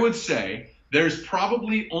 I would say there's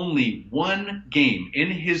probably only one game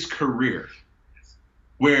in his career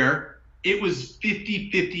where it was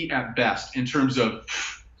 50-50 at best in terms of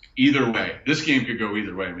either way. This game could go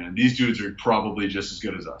either way, man. These dudes are probably just as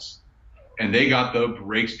good as us. And they got the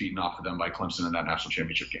brakes beaten off of them by Clemson in that national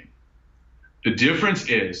championship game. The difference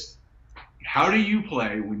is, how do you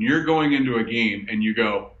play when you're going into a game and you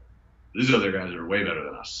go, these other guys are way better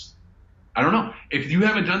than us? I don't know. If you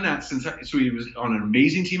haven't done that since – so he was on an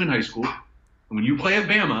amazing team in high school. And when you play at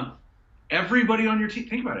Bama, everybody on your team –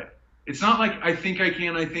 think about it. It's not like I think I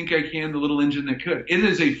can, the little engine that could. It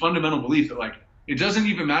is a fundamental belief that, like, it doesn't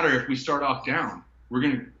even matter if we start off down. We're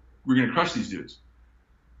gonna crush these dudes.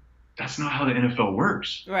 That's not how the NFL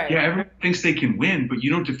works. Right. Yeah, everyone thinks they can win, but you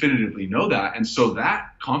don't definitively know that. And so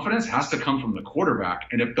that confidence has to come from the quarterback.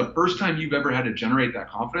 And if the first time you've ever had to generate that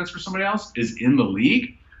confidence for somebody else is in the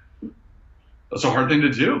league, that's a hard thing to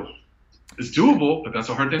do. It's doable, but that's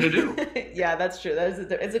a hard thing to do. Yeah, that's true.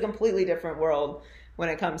 It's a completely different world when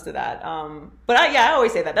it comes to that. But I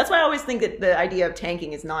always say that. That's why I always think that the idea of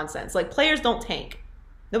tanking is nonsense. Like, players don't tank.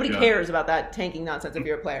 Nobody cares about that tanking nonsense if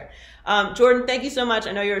you're a player. Jordan, thank you so much.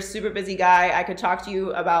 I know you're a super busy guy. I could talk to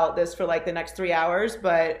you about this for like the next 3 hours,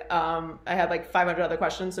 but I have like 500 other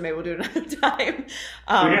questions, so maybe we'll do it another time.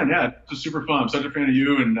 Yeah, it's super fun. I'm such a fan of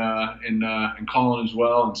you and Colin as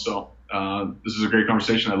well. And so This is a great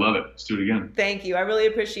conversation. I love it. Let's do it again. Thank you. I really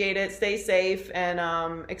appreciate it. Stay safe,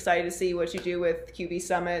 and excited to see what you do with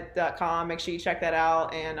QBSummit.com. Make sure you check that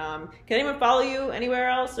out. And can anyone follow you anywhere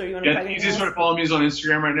else, or you want to? Yeah, the easiest way to follow me is on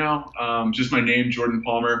Instagram right now. Just my name, Jordan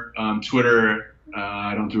Palmer. Twitter,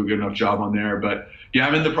 I don't do a good enough job on there, but yeah,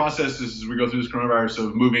 I'm in the process as we go through this coronavirus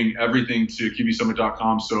of moving everything to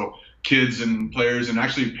QBSummit.com. So kids and players, and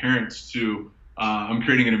actually parents too. I'm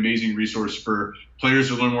creating an amazing resource for players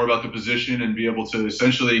to learn more about the position and be able to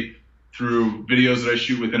essentially, through videos that I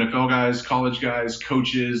shoot with NFL guys, college guys,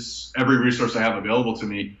 coaches, every resource I have available to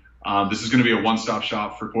me. This is going to be a one-stop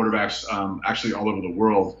shop for quarterbacks actually all over the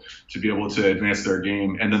world to be able to advance their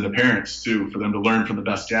game. And then the parents too, for them to learn from the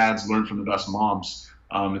best dads, learn from the best moms.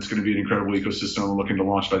 It's going to be an incredible ecosystem we're looking to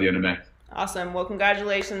launch by the end of May. Awesome. Well,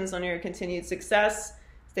 congratulations on your continued success.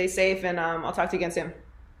 Stay safe, and I'll talk to you again soon.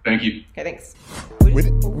 Thank you. Okay, thanks. With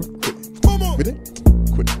it. With it.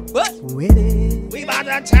 Quit it. What? With it. We about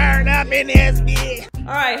to turn up in this bitch. All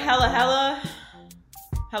right, hella.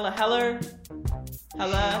 What's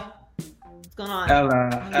going on?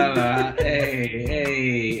 Ella.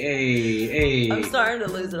 Hey. I'm starting to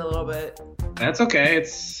lose it a little bit. That's okay.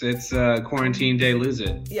 It's quarantine day. Lose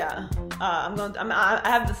it. Yeah. I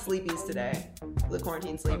have the sleepies today. The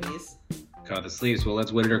quarantine sleepies. Caught the sleeves. Well,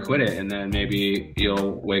 let's win it or quit it, and then maybe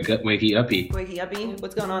you'll wakey uppy. Wakey uppy?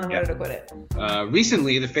 What's going on in Win It or Quit It?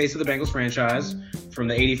 Recently, the face of the Bengals franchise from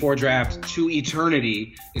the '84 draft to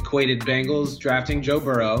eternity equated Bengals drafting Joe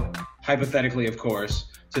Burrow, hypothetically, of course,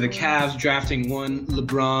 to the Cavs drafting one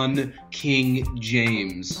LeBron King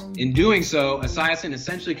James. In doing so, Esiason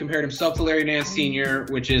essentially compared himself to Larry Nance Sr.,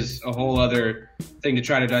 which is a whole other thing to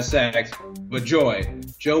try to dissect. But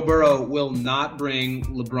Joe Burrow will not bring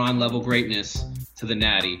LeBron-level greatness to the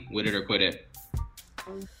Natty. Win it or quit it.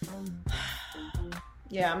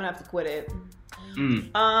 Yeah, I'm going to have to quit it.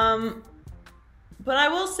 But I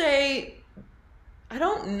will say, I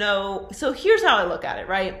don't know. So here's how I look at it,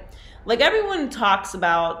 right? Like, everyone talks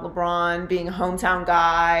about LeBron being a hometown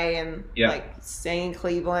guy and like staying in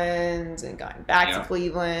Cleveland and going back to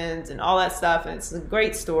Cleveland and all that stuff. And it's a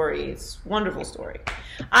great story. It's a wonderful story.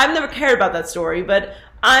 I've never cared about that story, but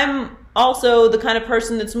I'm also the kind of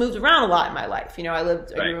person that's moved around a lot in my life. You know, I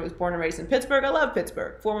was born and raised in Pittsburgh. I love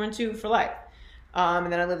Pittsburgh. 412 for life.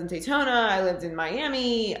 And then I lived in Daytona. I lived in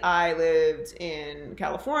Miami. I lived in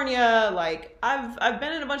California. Like, I've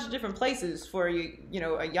been in a bunch of different places for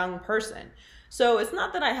a young person. So it's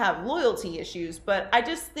not that I have loyalty issues, but I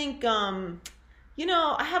just think, I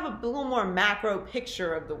have a little more macro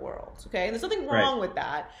picture of the world. Okay, and there's nothing wrong with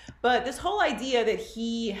that. But this whole idea that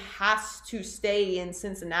he has to stay in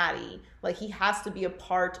Cincinnati, like he has to be a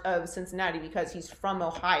part of Cincinnati because he's from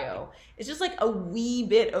Ohio, it's just like a wee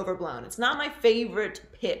bit overblown. It's not my favorite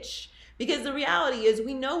pitch, because the reality is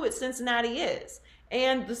we know what Cincinnati is,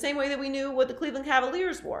 and the same way that we knew what the Cleveland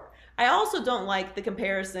Cavaliers were. I also don't like the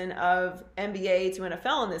comparison of NBA to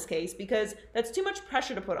NFL in this case, because that's too much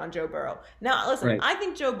pressure to put on Joe Burrow. Now, listen, I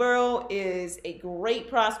think Joe Burrow is a great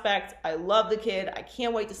prospect. I love the kid. I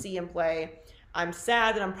can't wait to see him play. I'm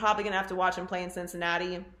sad that I'm probably going to have to watch him play in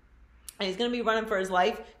Cincinnati. And he's going to be running for his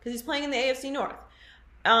life because he's playing in the AFC North.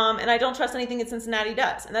 And I don't trust anything that Cincinnati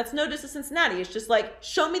does. And that's no diss to Cincinnati. It's just like,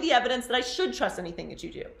 show me the evidence that I should trust anything that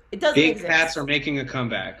you do. It doesn't exist. Big Cats are making a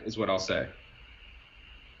comeback, is what I'll say.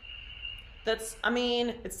 It's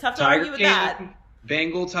tough to argue with that.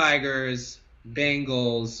 Bengal Tigers,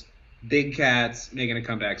 Bengals, Big Cats making a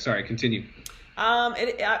comeback. Sorry, continue.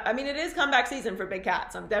 It is comeback season for Big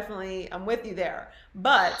Cats. I'm with you there.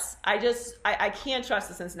 But I can't trust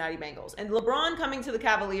the Cincinnati Bengals. And LeBron coming to the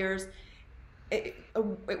Cavaliers,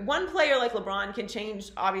 one player like LeBron can change,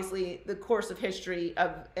 obviously, the course of history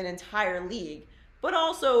of an entire league, but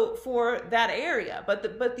also for that area. But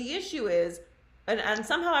the issue is, and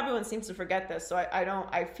somehow everyone seems to forget this. So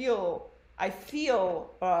I feel a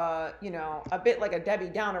bit like a Debbie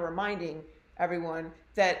Downer reminding everyone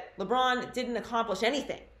that LeBron didn't accomplish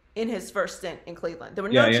anything in his first stint in Cleveland. There were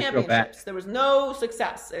no championships. There was no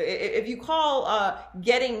success. If you call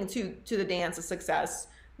getting to the dance a success,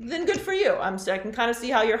 then good for you. I can kind of see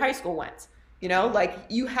how your high school went. You know, like,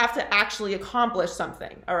 you have to actually accomplish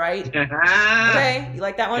something. All right. Okay. You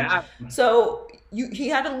like that one? Yeah. So he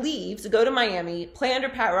had to leave to go to Miami, play under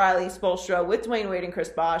Pat Riley, Spoelstra, with Dwayne Wade and Chris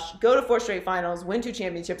Bosh, go to 4 straight finals, win 2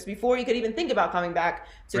 championships before he could even think about coming back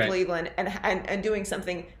to Cleveland and doing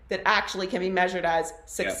something that actually can be measured as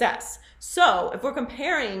success. Yep. So if we're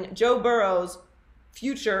comparing Joe Burrow's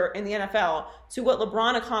future in the NFL to what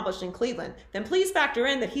LeBron accomplished in Cleveland, then please factor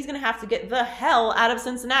in that he's going to have to get the hell out of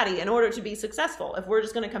Cincinnati in order to be successful, if we're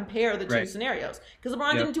just going to compare the two scenarios. Because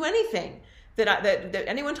LeBron didn't do anything that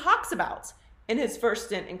anyone talks about in his first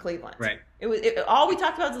stint in Cleveland. Right. All we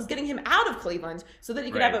talked about was getting him out of Cleveland so that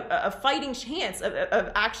he could Right. have a fighting chance of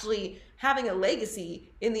actually having a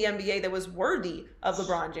legacy in the NBA that was worthy of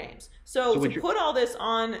LeBron James. So to put all this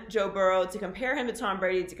on Joe Burrow, to compare him to Tom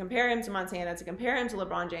Brady, to compare him to Montana, to compare him to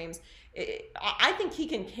LeBron James, I think he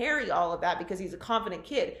can carry all of that because he's a confident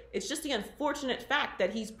kid. It's just the unfortunate fact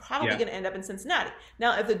that he's probably going to end up in Cincinnati.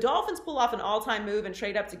 Now, if the Dolphins pull off an all-time move and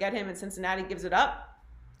trade up to get him and Cincinnati gives it up,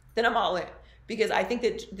 then I'm all in. Because I think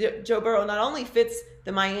that Joe Burrow not only fits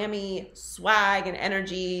the Miami swag and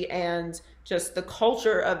energy and just the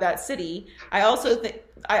culture of that city, I also think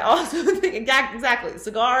exactly,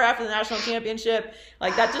 cigar after the national championship,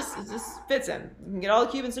 like that just fits him. You can get all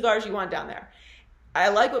the Cuban cigars you want down there. I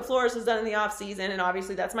like what Flores has done in the offseason, and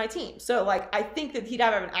obviously that's my team. So, like, I think that he'd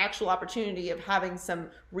have an actual opportunity of having some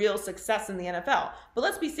real success in the NFL. But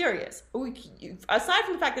let's be serious. Aside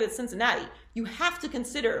from the fact that it's Cincinnati, you have to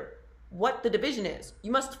consider what the division is.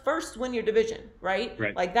 You must first win your division, right?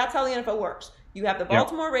 Like, that's how the NFL works. You have the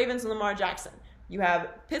Baltimore Ravens and Lamar Jackson. You have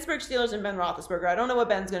Pittsburgh Steelers and Ben Roethlisberger. I don't know what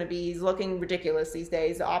Ben's going to be. He's looking ridiculous these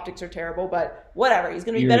days. The optics are terrible, but whatever. He's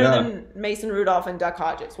going to be better than Mason Rudolph and Duck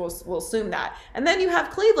Hodges. We'll assume that. And then you have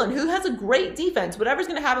Cleveland, who has a great defense. Whatever's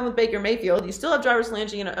going to happen with Baker Mayfield, you still have Jarvis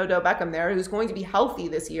Landry and Odell Beckham there, who's going to be healthy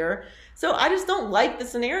this year. So I just don't like the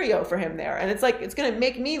scenario for him there. And it's like, it's going to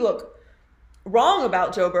make me look wrong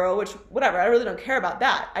about Joe Burrow, which, whatever, I really don't care about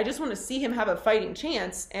that. I just want to see him have a fighting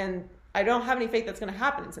chance, and I don't have any faith that's going to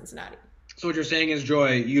happen in Cincinnati. So what you're saying is,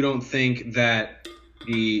 Joy, you don't think that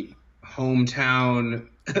the hometown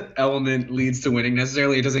element leads to winning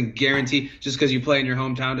necessarily? It doesn't guarantee, just because you play in your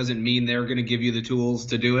hometown doesn't mean they're going to give you the tools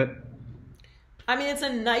to do it? I mean, it's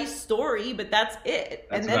a nice story, but that's it.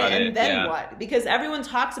 And then what? Because everyone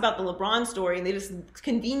talks about the LeBron story, and they just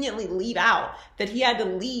conveniently leave out that he had to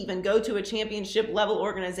leave and go to a championship level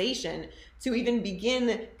organization to even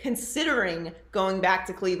begin considering going back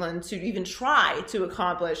to Cleveland to even try to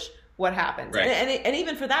accomplish what happened. Right. And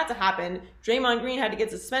even for that to happen, Draymond Green had to get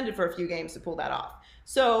suspended for a few games to pull that off.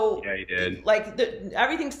 So yeah, he did. Like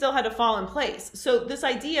everything still had to fall in place. So this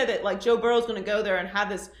idea that like Joe Burrow's going to go there and have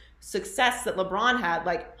this success that LeBron had,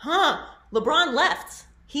 like, LeBron left.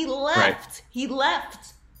 He left. Right. He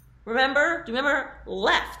left. Remember? Do you remember?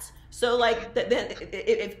 Left. So like,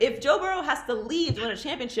 if Joe Burrow has to leave to win a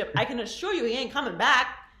championship, I can assure you he ain't coming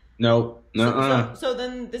back. No. So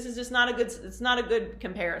then this is just not a good. It's not a good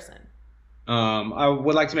comparison. I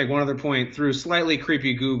would like to make one other point. Through slightly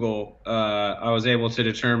creepy Google, I was able to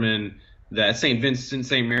determine that St. Vincent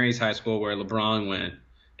St. Mary's High School, where LeBron went,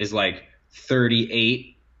 is like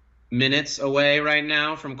 38 minutes away right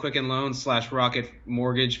now from Quicken Loans / Rocket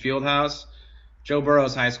Mortgage Fieldhouse. Joe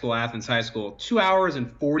Burrow's high school, Athens High School, 2 hours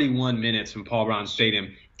and 41 minutes from Paul Brown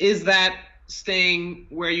Stadium. Is that staying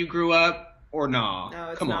where you grew up or nah? No,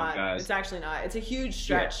 it's Come not. on, guys. It's actually not. It's a huge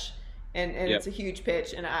stretch, and it's a huge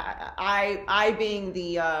pitch. And I being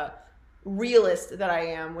the realist that I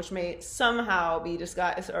am, which may somehow be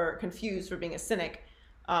disguised or confused for being a cynic,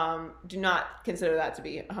 do not consider that to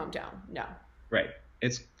be a hometown. No. Right.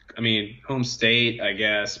 It's, I mean, home state, I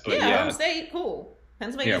guess, but yeah. Home state, cool.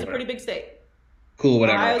 Pennsylvania's a pretty big state. Cool,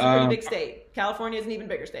 whatever. Ohio's a pretty big state. California's an even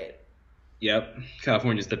bigger state. Yep,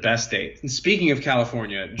 California's the best state. And speaking of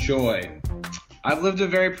California, Joy, I've lived a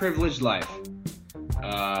very privileged life.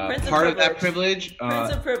 Part of that privilege.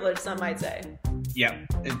 Prince of privilege, some might say. Yeah,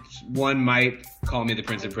 one might call me the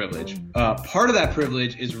Prince of Privilege. Part of that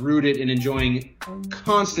privilege is rooted in enjoying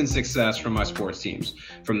constant success from my sports teams.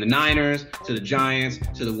 From the Niners to the Giants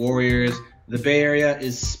to the Warriors. The Bay Area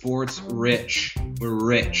is sports rich. We're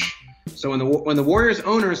rich. So when the Warriors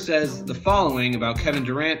owner says the following about Kevin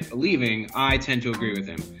Durant leaving, I tend to agree with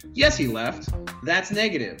him. Yes, he left. That's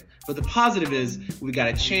negative. But the positive is we got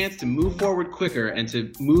a chance to move forward quicker and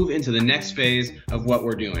to move into the next phase of what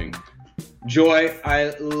we're doing. Joy,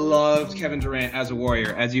 I loved Kevin Durant as a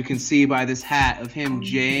Warrior, as you can see by this hat of him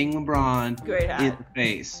jaying LeBron in the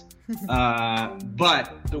face.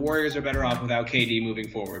 But the Warriors are better off without KD moving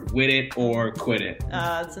forward. Win it or quit it.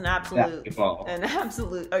 It's an absolute. Basketball.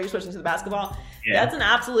 Oh, you're switching to the basketball? Yeah. That's an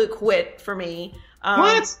absolute quit for me.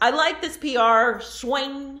 What? I like this PR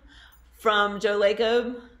swing from Joe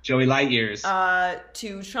Lacob. Joey Lightyears.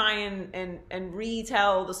 To try and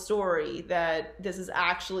retell the story that this is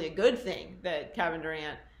actually a good thing that Kevin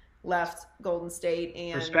Durant left Golden State,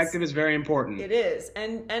 and perspective is very important. It is,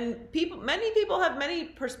 and many people have many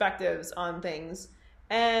perspectives on things,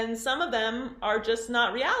 and some of them are just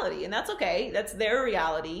not reality, and that's okay. That's their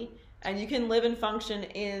reality, and you can live and function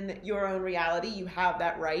in your own reality. You have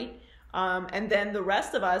that right. And then the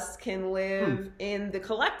rest of us can live in the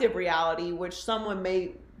collective reality, which someone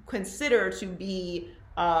may consider to be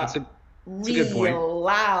reality.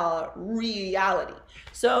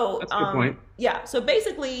 So that's a good point. Yeah. So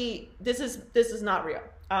basically, this is not real.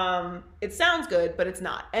 It sounds good, but it's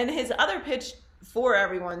not. And his other pitch for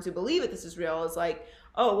everyone to believe that this is real is like,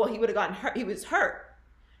 oh, well, he would have gotten hurt. He was hurt.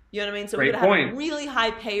 You know what I mean? So we would have had a really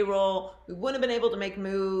high payroll. We wouldn't have been able to make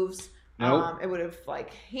moves. Nope. It would have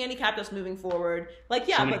like handicapped us moving forward. Like,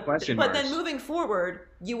 yeah, So but then moving forward,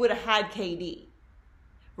 you would have had KD.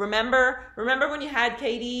 Remember when you had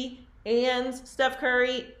KD and Steph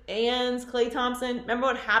Curry and Klay Thompson? Remember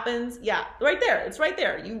what happens? Yeah, right there. It's right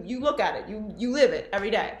there. You look at it. You live it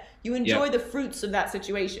every day. You enjoy the fruits of that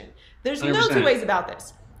situation. There's 100%. No two ways about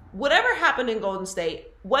this. Whatever happened in Golden State,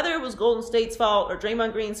 whether it was Golden State's fault or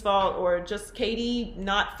Draymond Green's fault or just KD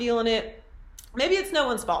not feeling it, maybe it's no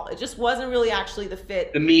one's fault. It just wasn't really actually the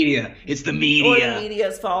fit. The media. It's the media. Or the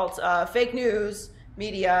media's fault. Fake news,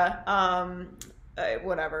 media,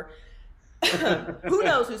 whatever. Who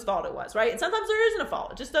knows whose fault it was, right? And sometimes there isn't a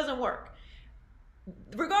fault. It just doesn't work.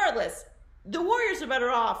 Regardless, the Warriors are better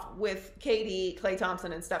off with KD, Klay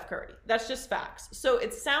Thompson, and Steph Curry. That's just facts. So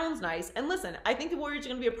it sounds nice. And listen, I think the Warriors are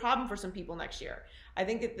going to be a problem for some people next year. I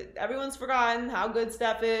think that everyone's forgotten how good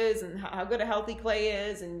Steph is and how good a healthy Klay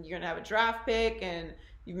is, and you're going to have a draft pick, and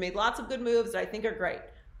you've made lots of good moves that I think are great.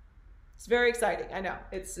 It's very exciting. I know.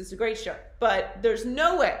 It's a great show. But there's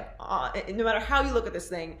no way, no matter how you look at this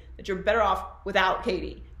thing, that you're better off without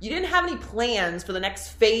KD. You didn't have any plans for the next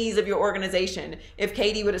phase of your organization if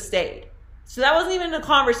KD would have stayed. So that wasn't even a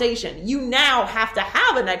conversation. You now have to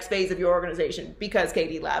have a next phase of your organization because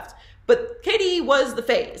KD left. But KD was the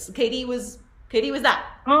phase. KD was that.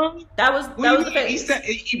 That was the phase.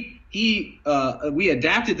 We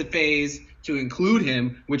adapted the phase to include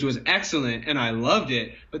him, which was excellent, and I loved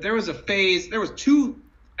it. But there was a phase. There was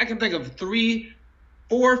I can think of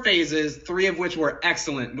 4 phases, 3 of which were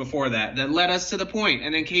excellent before that led us to the point.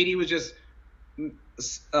 And then KD was just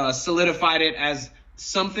solidified it as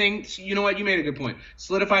something. You know what? You made a good point.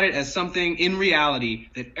 Solidified it as something in reality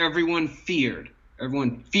that everyone feared.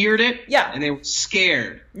 Everyone feared it, and they were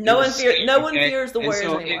scared. No one fears the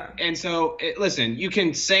Warriors anymore. Listen, you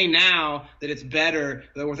can say now that it's better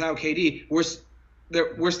that without KD, we're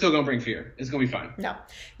still going to bring fear. It's going to be fine. No,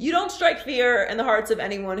 you don't strike fear in the hearts of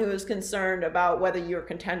anyone who is concerned about whether you're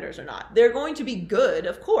contenders or not. They're going to be good,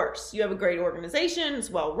 of course. You have a great organization.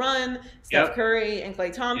 It's well run. Steph Curry and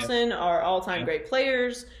Klay Thompson are all-time great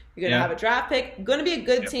players. You're going to have a draft pick. Going to be a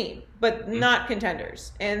good team, but not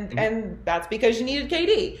contenders. And that's because you needed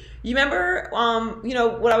KD. You remember,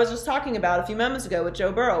 what I was just talking about a few moments ago with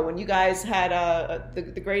Joe Burrow when you guys had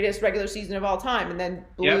the greatest regular season of all time and then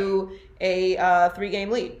blew a 3-game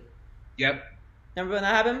lead. Yep. Remember when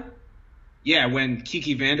that happened? Yeah, when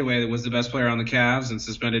Kiki Vandeweghe was the best player on the Cavs and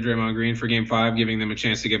suspended Draymond Green for Game 5, giving them a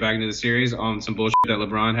chance to get back into the series on some bullshit that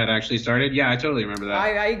LeBron had actually started. Yeah, I totally remember that.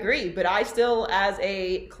 I agree, but I still, as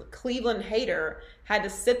a Cleveland hater, had to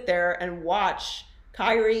sit there and watch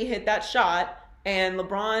Kyrie hit that shot and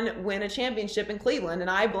LeBron win a championship in Cleveland, and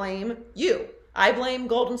I blame you. I blame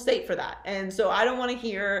Golden State for that. And so I don't want to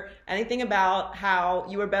hear anything about how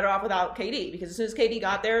you were better off without KD, because as soon as KD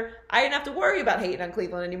got there, I didn't have to worry about hating on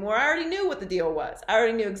Cleveland anymore. I already knew what the deal was. I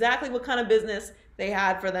already knew exactly what kind of business they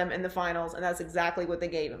had for them in the finals, and that's exactly what they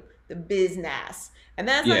gave them, the business. And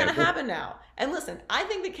that's not going to happen now. And listen, I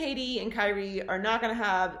think that KD and Kyrie are not going to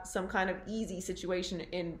have some kind of easy situation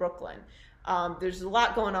in Brooklyn. There's a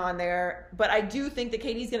lot going on there, but I do think that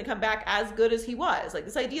KD's going to come back as good as he was. Like,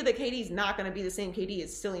 this idea that KD's not going to be the same KD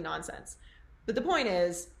is silly nonsense. But the point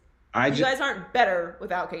is, you guys aren't better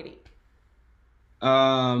without KD.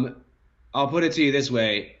 I'll put it to you this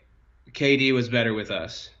way: KD was better with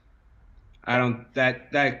us.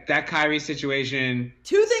 That Kyrie situation.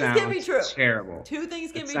 2 things can be true. Terrible. 2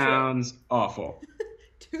 things can be true. Sounds awful.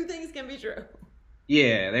 2 things can be true.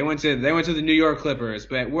 Yeah, they went to the New York Clippers,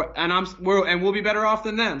 but we'll be better off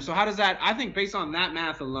than them. So how does that? I think based on that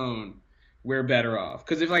math alone, we're better off.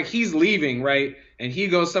 Because if he's leaving, right, and he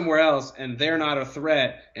goes somewhere else, and they're not a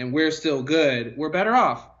threat, and we're still good, we're better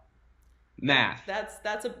off. Math.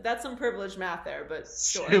 That's some privileged math there, but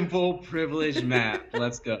sure. Simple privileged math.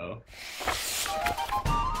 Let's go.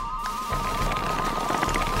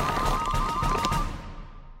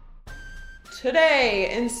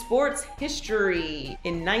 Today in sports history,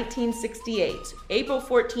 in 1968, April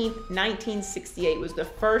 14th, 1968 was the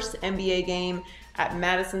first NBA game at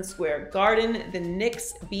Madison Square Garden. The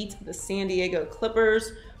Knicks beat the San Diego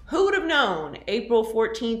Clippers. Who would have known April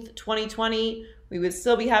 14th, 2020, we would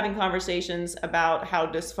still be having conversations about how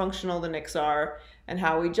dysfunctional the Knicks are. and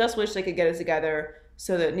how we just wish they could get it together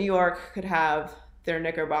so that New York could have their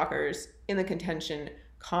Knickerbockers in the contention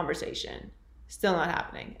conversation. Still not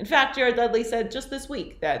happening. In fact, Jared Dudley said just this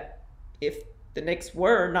week that if the Knicks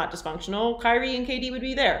were not dysfunctional, Kyrie and KD would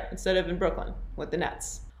be there instead of in Brooklyn with the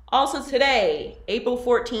Nets. Also today, April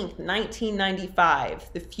 14th,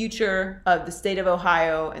 1995, the future of the state of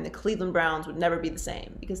Ohio and the Cleveland Browns would never be the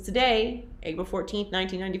same. Because today, April 14th,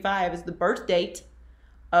 1995, is the birth date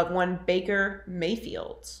of one Baker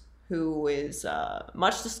Mayfield, who is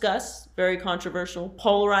much discussed, very controversial,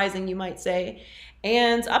 polarizing, you might say,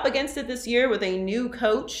 and up against it this year with a new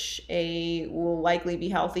coach, will likely be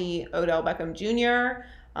healthy Odell Beckham Jr.,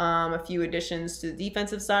 a few additions to the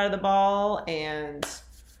defensive side of the ball, and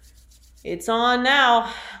it's on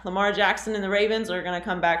now. Lamar Jackson and the Ravens are going to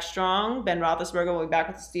come back strong. Ben Roethlisberger will be back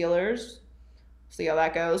with the Steelers. See how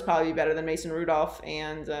that goes. Probably be better than Mason Rudolph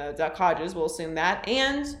and Duck Hodges. We'll assume that.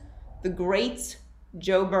 And the great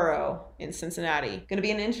Joe Burrow in Cincinnati. Going to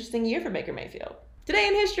be an interesting year for Baker Mayfield. Today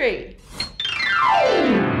in history.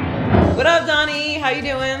 What up, Donnie? How you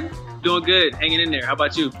doing? Doing good. Hanging in there. How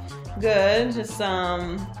about you? Good. Just,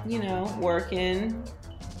 working,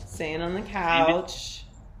 staying on the couch,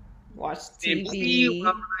 watch TV.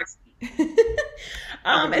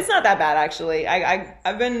 It's not that bad, actually.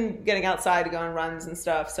 I've been getting outside to go on runs and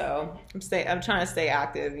stuff, so I'm trying to stay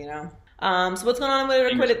active, So what's going on with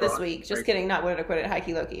It or Quit It this week? Just kidding, not With It or Quit It, High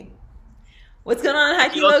Key Low Key. What's going on in High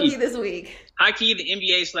Key Low Key this week? High Key, the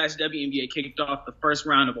NBA/WNBA kicked off the first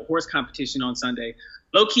round of a horse competition on Sunday.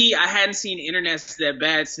 Low key, I hadn't seen internet that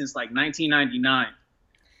bad since like 1999.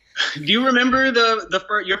 Do you remember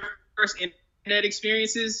your first internet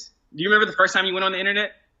experiences? Do you remember the first time you went on the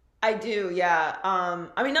internet? I do, yeah.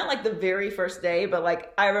 Not like the very first day, but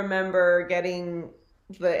like I remember getting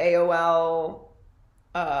the AOL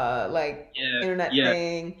internet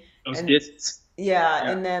thing. Those discs. Yeah,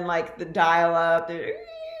 and then like the dial-up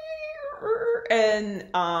and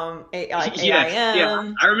AIM.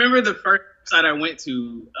 Yeah. I remember the first site I went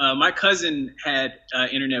to. My cousin had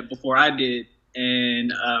internet before I did,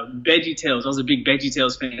 and VeggieTales. I was a big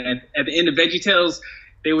VeggieTales fan. At the end of VeggieTales,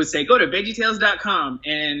 they would say, go to VeggieTales.com,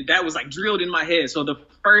 and that was like drilled in my head. So the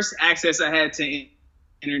first access I had to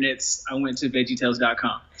internets, I went to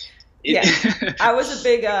VeggieTales.com. Yeah, I was a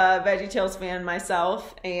big VeggieTales fan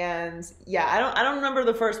myself, and yeah, I don't remember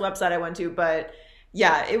the first website I went to, but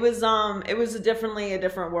yeah, it was definitely a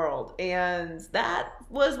different world, and that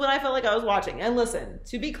was what I felt like I was watching. And listen,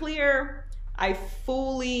 to be clear, I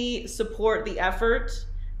fully support the effort.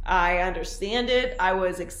 I understand it. I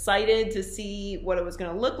was excited to see what it was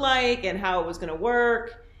going to look like and how it was going to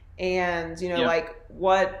work, and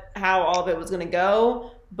how all of it was going to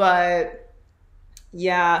go, but.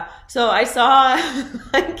 Yeah, so I saw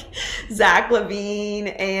like Zach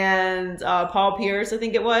LaVine and Paul Pierce, I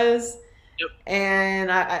think it was. Yep. And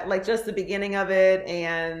I like just the beginning of it,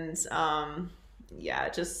 and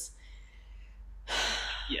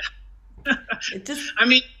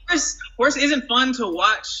horse isn't fun to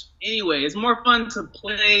watch anyway. It's more fun to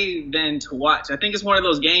play than to watch. I think it's one of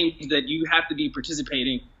those games that you have to be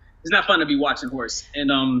participating. It's not fun to be watching horse.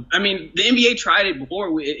 And, the NBA tried it before.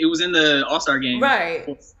 It was in the All-Star game. Right.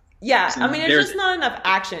 Yeah. There's just not enough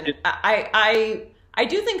action. I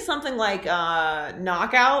do think something like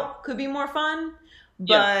Knockout could be more fun,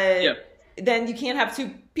 but then you can't have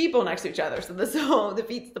two people next to each other. So this whole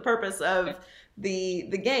defeats the purpose of the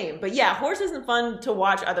game. But yeah, horse isn't fun to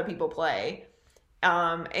watch other people play.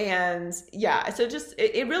 So just,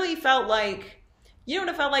 it really felt like, you know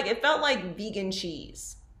what it felt like? It felt like vegan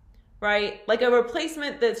cheese. Right? Like a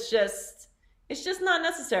replacement it's just not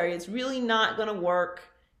necessary. It's really not going to work.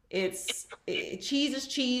 Cheese is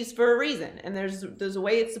cheese for a reason. And there's a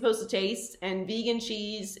way it's supposed to taste, and vegan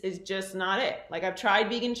cheese is just not it. Like I've tried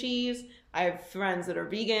vegan cheese. I have friends that are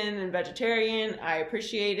vegan and vegetarian. I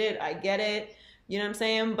appreciate it. I get it. You know what I'm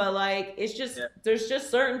saying? But like, it's just, there's just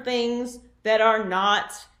certain things that are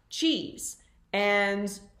not cheese,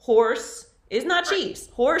 and horse is not cheese.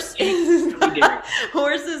 Horse is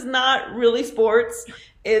not really sports.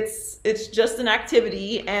 It's just an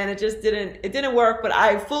activity, and it didn't work, but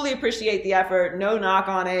I fully appreciate the effort. No knock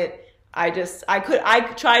on it. I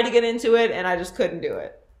tried to get into it, and I just couldn't do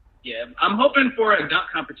it. Yeah, I'm hoping for a dunk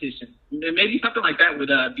competition. Maybe something like that would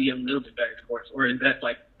be a little bit better, of course. Or is that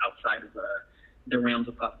like outside of the realms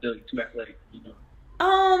of possibility? Too athletic,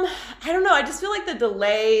 I don't know. I just feel like the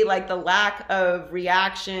delay, like the lack of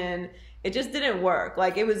reaction, it just didn't work.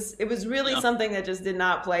 Like it was really something that just did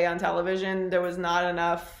not play on television. There was not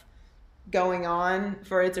enough going on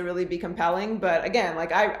for it to really be compelling. But again,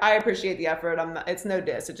 like I appreciate the effort. It's no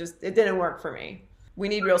diss. It didn't work for me. We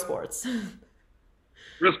need real sports.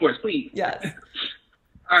 Real sports, please. Yes.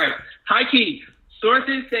 All right. High key.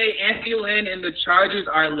 Sources say Anthony Lynn and the Chargers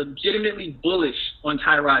are legitimately bullish on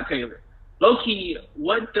Tyrod Taylor. Low key,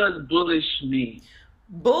 what does bullish mean?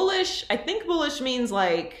 Bullish, I think bullish means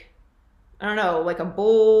like, I don't know, like a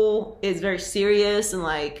bull is very serious and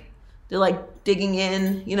like they're like digging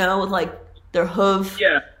in, you know, with like their hoof.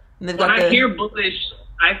 Yeah. And they've when got I hear bullish,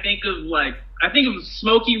 I think of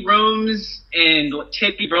smoky rooms and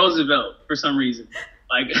Teddy Roosevelt for some reason.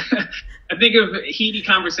 Like I think of heaty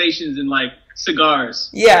conversations and like cigars.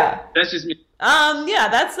 Yeah. That's just me. Yeah,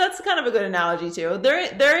 that's kind of a good analogy too.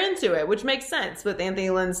 They're into it, which makes sense with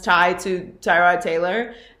Anthony Lynn's tie to Tyrod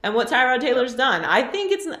Taylor and what Tyrod Taylor's done. I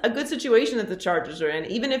think it's a good situation that the Chargers are in,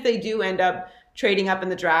 even if they do end up trading up in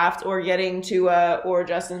the draft or getting Tua or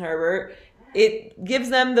Justin Herbert. It gives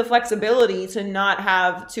them the flexibility to not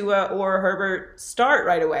have Tua or Herbert start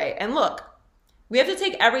right away. And look, we have to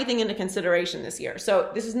take everything into consideration this year.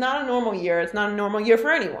 So this is not a normal year. It's not a normal year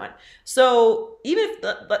for anyone. So even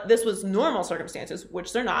if this was normal circumstances,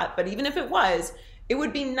 which they're not, but even if it was, it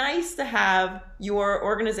would be nice to have your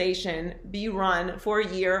organization be run for a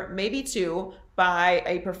year, maybe two, by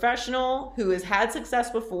a professional who has had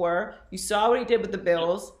success before. You saw what he did with the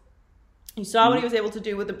Bills. You saw what he was able to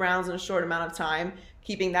do with the Browns in a short amount of time,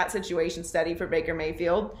 keeping that situation steady for Baker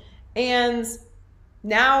Mayfield. And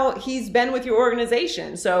now he's been with your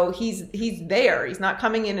organization, so he's there. He's not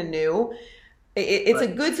coming in anew. It's a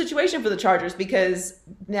good situation for the Chargers because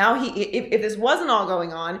now if this wasn't all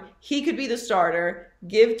going on, he could be the starter,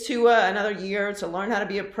 give Tua another year to learn how to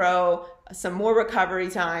be a pro, some more recovery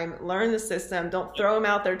time, learn the system, don't throw him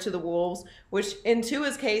out there to the wolves, which in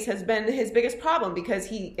Tua's case has been his biggest problem because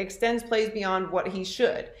he extends plays beyond what he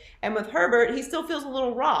should. And with Herbert, he still feels a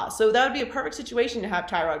little raw. So that would be a perfect situation to have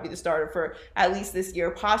Tyrod be the starter for at least this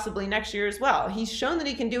year, possibly next year as well. He's shown that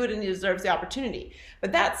he can do it and he deserves the opportunity.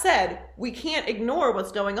 But that said, we can't ignore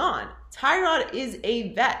what's going on. Tyrod is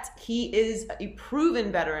a vet. He is a proven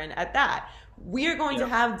veteran at that. We are going to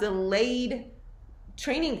have delayed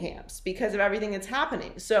training camps because of everything that's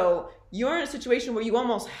happening. So you're in a situation where you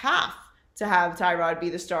almost have to have Tyrod be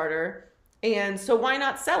the starter. And so why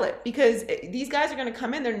not sell it? Because these guys are going to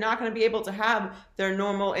come in. They're not going to be able to have their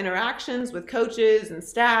normal interactions with coaches and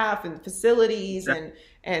staff and facilities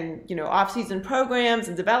and you know, off-season programs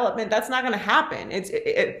and development. That's not going to happen. It's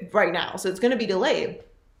right now. So it's going to be delayed.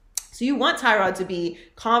 So you want Tyrod to be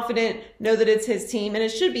confident, know that it's his team, and it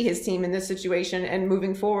should be his team in this situation and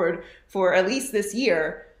moving forward for at least this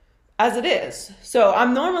year as it is. So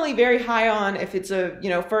I'm normally very high on if it's a, you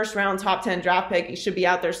know, first round top 10 draft pick, he should be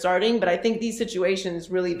out there starting. But I think these situations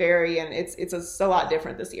really vary and it's a lot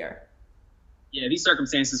different this year. Yeah, these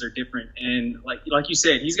circumstances are different. And like you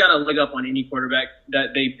said, he's got a leg up on any quarterback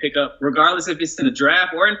that they pick up, regardless if it's in the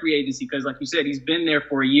draft or in free agency, because like you said, he's been there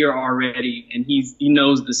for a year already and he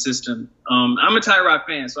knows the system. I'm a Tyrod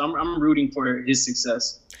fan, so I'm rooting for his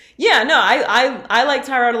success. Yeah, no, I like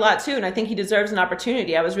Tyrod a lot too, and I think he deserves an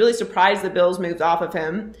opportunity. I was really surprised the Bills moved off of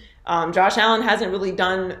him. Josh Allen hasn't really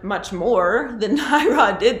done much more than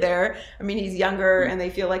Tyrod did there. I mean, he's younger and they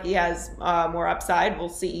feel like he has more upside. We'll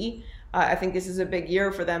see. I think this is a big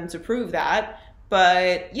year for them to prove that.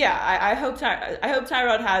 But yeah, I hope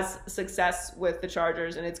Tyrod has success with the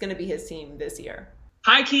Chargers, and it's going to be his team this year.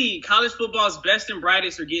 High key, college football's best and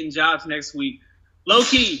brightest are getting jobs next week. Low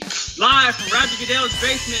key, live from Roger Goodell's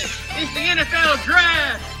basement, it's the NFL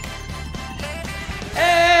Draft.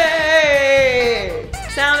 Hey!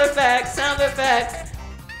 Sound effects.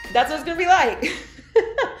 That's what it's going to be like.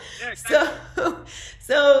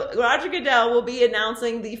 So Roger Goodell will be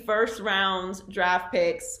announcing the first round draft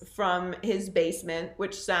picks from his basement,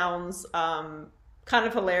 which sounds kind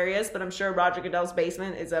of hilarious, but I'm sure Roger Goodell's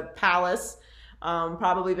basement is a palace,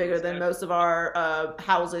 probably bigger than most of our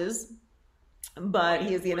houses. But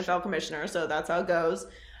he is the NFL commissioner, so that's how it goes.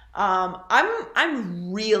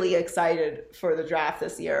 I'm really excited for the draft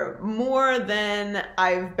this year, more than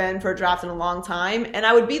I've been for a draft in a long time. And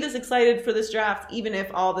I would be this excited for this draft even if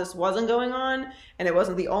all this wasn't going on and it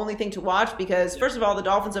wasn't the only thing to watch, because first of all, the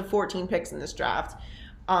Dolphins have 14 picks in this draft.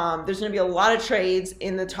 There's going to be a lot of trades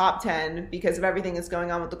in the top 10 because of everything that's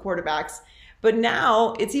going on with the quarterbacks. But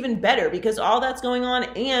now it's even better because all that's going on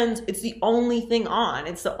and it's the only thing on.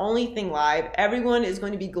 It's the only thing live. Everyone is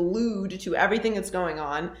going to be glued to everything that's going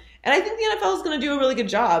on. And I think the NFL is going to do a really good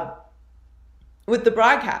job with the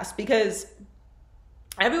broadcast because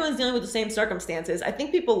everyone's dealing with the same circumstances. I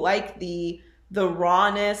think people like the the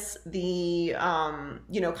rawness, the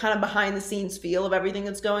kind of behind the scenes feel of everything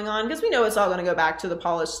that's going on, because we know it's all going to go back to the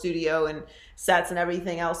polished studio and sets and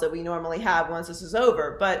everything else that we normally have once this is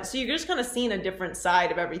over. But so you're just kind of seeing a different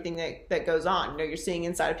side of everything that goes on. You're seeing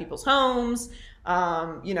inside of people's homes,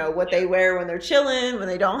 what they wear when they're chilling, when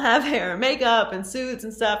they don't have hair and makeup and suits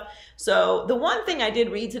and stuff. So the one thing I did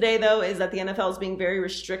read today, though, is that the NFL is being very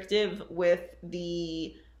restrictive with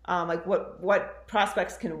the what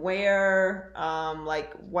prospects can wear,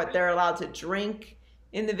 what they're allowed to drink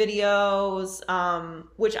in the videos,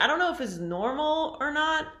 which I don't know if is normal or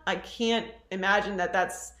not. I can't imagine that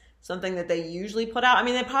that's something that they usually put out. I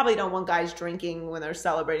mean, they probably don't want guys drinking when they're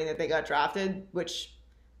celebrating that they got drafted, which,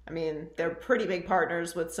 I mean, they're pretty big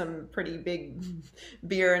partners with some pretty big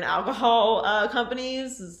beer and alcohol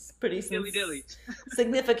companies. It's pretty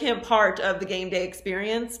significant part of the game day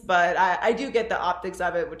experience. But I do get the optics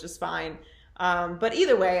of it, which is fine. But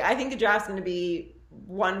either way, I think the draft's going to be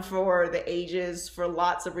one for the ages for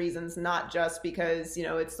lots of reasons, not just because,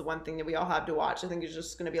 it's the one thing that we all have to watch. I think there's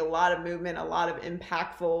just going to be a lot of movement, a lot of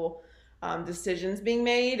impactful decisions being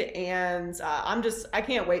made, and I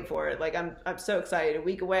can't wait for it. Like I'm so excited. A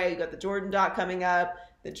week away, you got the Jordan doc coming up,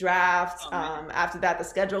 the draft. After that, the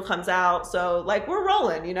schedule comes out. So we're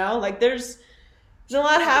rolling. There's a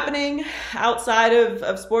lot happening outside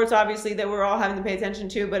of sports, obviously, that we're all having to pay attention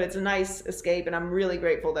to. But it's a nice escape, and I'm really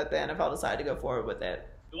grateful that the NFL decided to go forward with it.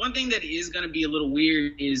 The one thing that is going to be a little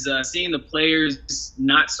weird is seeing the players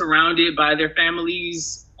not surrounded by their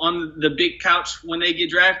families on the big couch when they get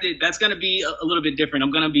drafted. That's going to be a little bit different.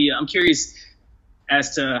 I'm curious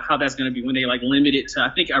as to how that's going to be when they limit it to, I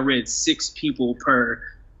think I read 6 people per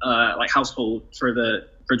household for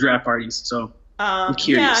draft parties. So I'm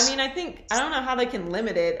curious. Yeah, I mean, I don't know how they can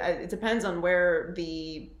limit it. It depends on where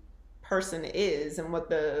the person is and what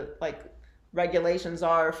the regulations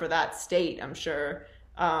are for that state, I'm sure.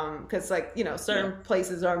 Because certain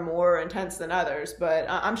places are more intense than others, but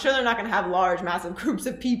I'm sure they're not going to have large, massive groups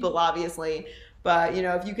of people, obviously. But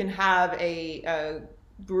if you can have a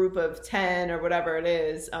group of 10 or whatever it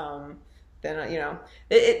is, then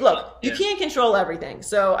you can't control everything.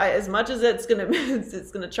 So as much as it's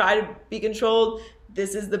gonna try to be controlled,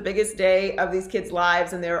 this is the biggest day of these kids'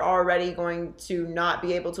 lives, and they're already going to not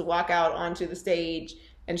be able to walk out onto the stage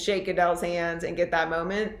and shake Adele's hands and get that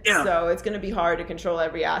moment. Yeah. So it's going to be hard to control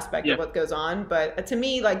every aspect of what goes on. But to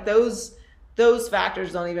me, those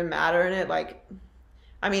factors don't even matter in it.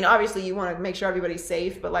 Obviously you want to make sure everybody's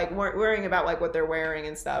safe, but worrying about what they're wearing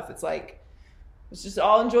and stuff, it's let's just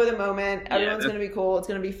all enjoy the moment. Everyone's going to be cool. It's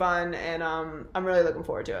going to be fun. And I'm really looking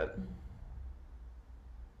forward to it.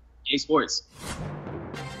 Yay, sports.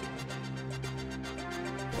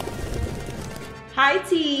 Hi,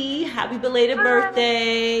 T. Happy belated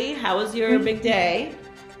birthday. How was your big day?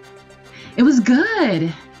 It was good.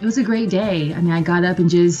 It was a great day. I got up and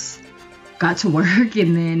just got to work,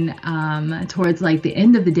 and then towards the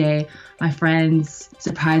end of the day, my friends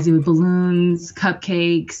surprised me with balloons,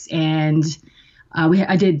 cupcakes, and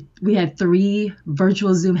we had 3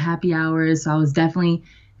 virtual Zoom happy hours. So I was definitely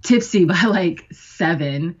tipsy by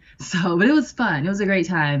 7. But it was fun. It was a great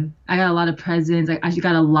time. I got a lot of presents. I actually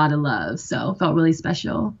got a lot of love. So it felt really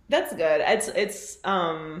special. That's good. It's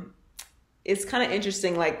kind of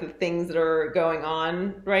interesting, the things that are going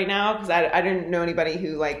on right now, because I didn't know anybody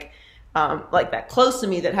who that close to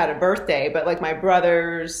me that had a birthday, but my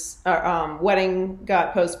brother's wedding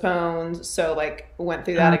got postponed. So went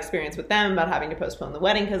through that experience with them about having to postpone the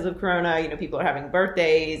wedding because of Corona. People are having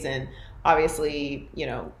birthdays and obviously,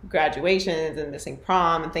 graduations and missing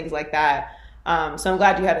prom and things like that. So I'm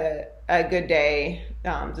glad you had a good day,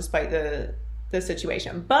 despite the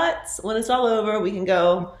situation. But when it's all over, we can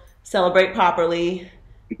go celebrate properly.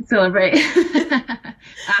 Celebrate.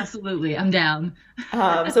 Absolutely. I'm down.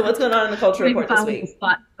 So what's going on in the culture report this week?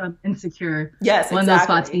 Spot from Insecure. Yes, one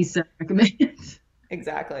exactly. of those spots Issa recommends.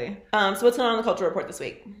 Exactly. So what's going on in the culture report this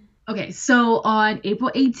week? Okay, so on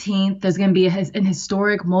April 18th, there's going to be an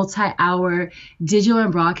historic multi-hour digital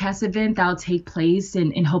and broadcast event that will take place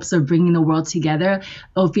in hopes of bringing the world together.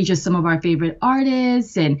 It'll feature some of our favorite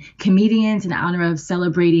artists and comedians in honor of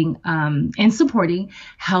celebrating and supporting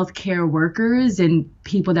healthcare workers and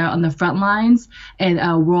people that are on the front lines and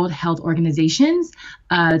World Health Organizations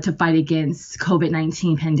to fight against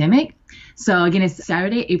COVID-19 pandemic. So again, it's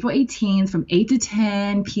Saturday, April 18th from 8 to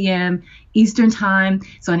 10 p.m. Eastern time.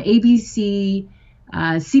 So on ABC,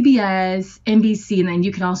 CBS, NBC, and then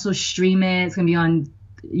you can also stream it. It's going to be on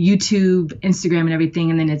YouTube, Instagram, and everything.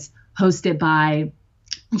 And then it's hosted by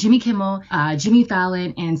Jimmy Kimmel, Jimmy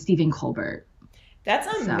Fallon, and Stephen Colbert. That's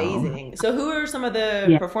amazing. So who are some of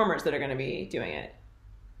the performers that are going to be doing it?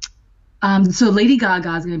 So Lady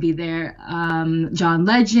Gaga's gonna be there. John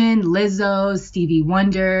Legend, Lizzo, Stevie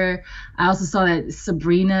Wonder. I also saw that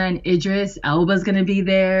Sabrina and Idris Elba's gonna be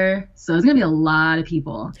there. So it's gonna be a lot of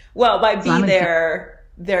people. Well, by be there,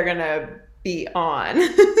 they're gonna be on.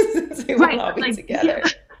 They won't all be together.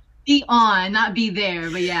 Yeah. Be on, not be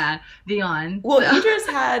there, but yeah, be on. Well, Idris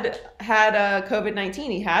had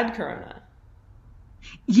COVID-19. He had corona.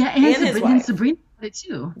 Yeah, and Sabrina had it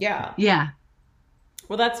too. Yeah. Yeah.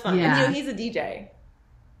 Well, that's fun. Yeah. And he's a DJ.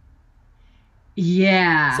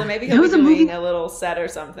 Yeah. So maybe he'll be doing a little set or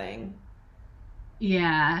something.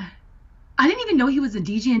 Yeah. I didn't even know he was a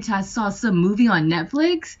DJ until I saw some movie on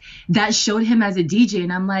Netflix that showed him as a DJ,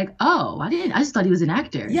 and I'm like, oh, I just thought he was an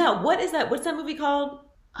actor. Yeah, what is that? What's that movie called?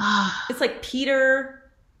 It's like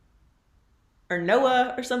Peter or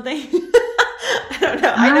Noah or something. I don't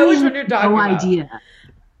know. I know which one you're talking about. No idea.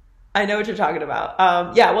 I know what you're talking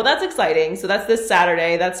about. Yeah, well, that's exciting. So that's this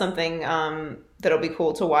Saturday. That's something that'll be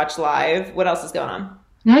cool to watch live. What else is going on?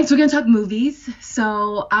 Next, we're going to talk movies.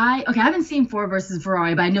 So I haven't seen Ford versus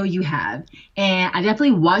Ferrari, but I know you have. And I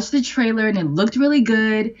definitely watched the trailer and it looked really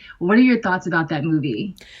good. What are your thoughts about that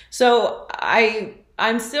movie? So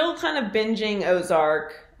I'm still kind of binging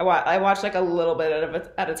Ozark. I watched like a little bit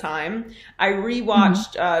at a time. I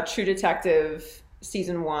rewatched True Detective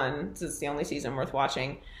season 1. This is the only season worth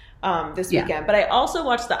watching this weekend. But I also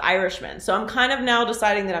watched The Irishman. So I'm kind of now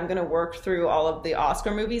deciding that I'm going to work through all of the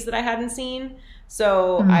Oscar movies that I hadn't seen.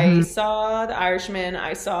 So I saw The Irishman.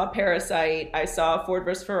 I saw Parasite. I saw Ford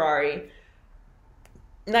vs. Ferrari.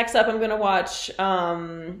 Next up, I'm going to watch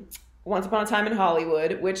Once Upon a Time in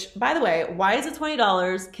Hollywood, which, by the way, why is it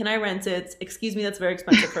 $20? Can I rent it? Excuse me, that's very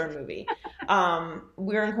expensive for a movie.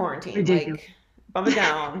 We're in quarantine. Ridiculous. Like, bump it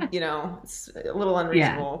down. It's a little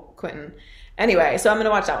unreasonable, Quentin. Anyway, so I'm going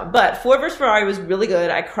to watch that one. But Ford vs. Ferrari was really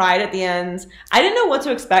good. I cried at the end. I didn't know what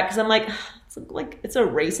to expect because I'm like, it's a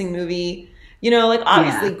racing movie.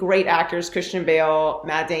 Obviously great actors, Christian Bale,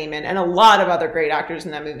 Matt Damon, and a lot of other great actors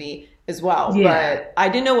in that movie as well. Yeah. But I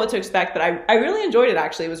didn't know what to expect, but I really enjoyed it,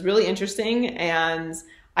 actually. It was really interesting, and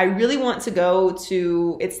I really want to go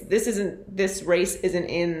to this race isn't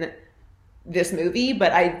in this movie,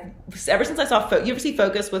 but ever since I saw you ever see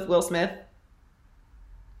Focus with Will Smith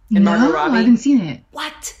and Margot Robbie? I haven't seen it.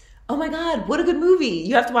 What? Oh my God, what a good movie.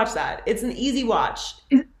 You have to watch that. It's an easy watch.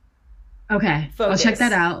 Okay, Focus. I'll check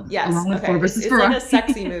that out. Yes, along with Ford vs. Ferrari. It's like a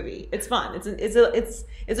sexy movie. It's fun.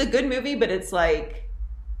 It's a good movie, but it's like,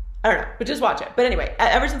 I don't know, but just watch it. But anyway,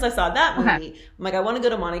 ever since I saw that movie, I'm like, I want to go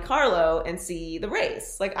to Monte Carlo and see the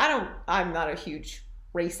race. Like, I'm not a huge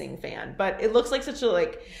racing fan, but it looks like such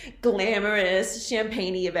a glamorous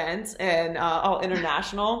champagne-y event and all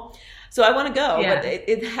international. So I want to go, but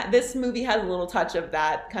this movie has a little touch of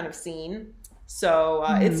that kind of scene. So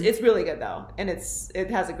it's really good though, and it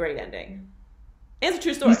has a great ending. And it's a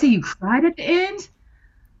true story. You say you cried at the end?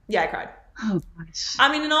 Yeah, I cried. Oh gosh. I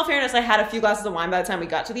mean, in all fairness, I had a few glasses of wine by the time we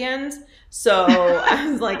got to the end, so I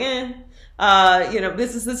was like,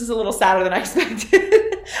 this is a little sadder than I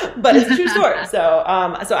expected, but it's a true story. So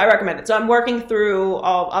I recommend it. So I'm working through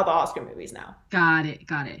all the Oscar movies now. Got it.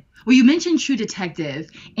 Well, you mentioned True Detective,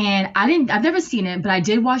 and I've never seen it, but I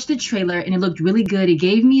did watch the trailer, and it looked really good. It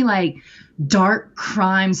gave me dark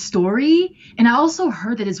crime story, and I also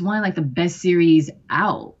heard that it's one of the best series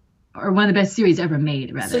out, or one of the best series ever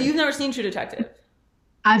made, rather. So you've never seen True Detective?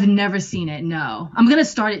 I've never seen it. No, I'm gonna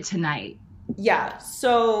start it tonight. Yeah.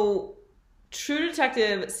 So True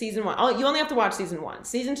Detective season 1. You only have to watch season 1.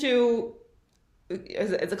 Season 2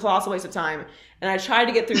 is a colossal waste of time. And I tried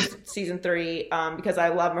to get through season 3 because I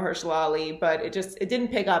love Mahershala Ali, but it didn't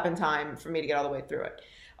pick up in time for me to get all the way through it.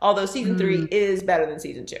 Although season 3 is better than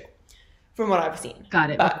season 2, from what I've seen. Got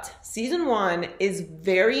it. But season 1 is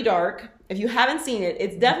very dark. If you haven't seen it,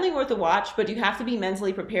 it's definitely worth a watch, but you have to be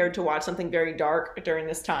mentally prepared to watch something very dark during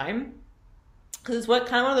this time. Because it's kind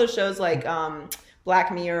of one of those shows like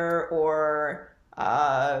Black Mirror or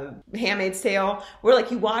Handmaid's Tale, where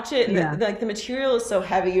you watch it and the material is so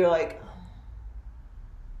heavy, you're like,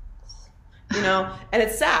 and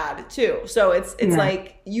it's sad too. So it's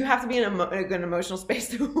like you have to be in a good emotional space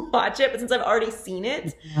to watch it. But since I've already seen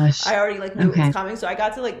it, I already knew it was coming. So I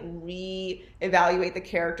got to reevaluate the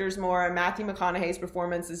characters more. And Matthew McConaughey's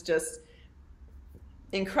performance is just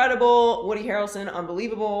incredible. Woody Harrelson,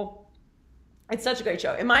 unbelievable. It's such a great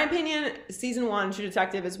show. In my opinion, season 1, True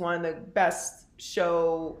Detective, is one of the best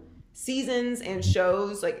seasons and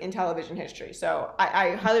shows in television history. So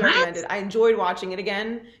I highly recommend it. I enjoyed watching it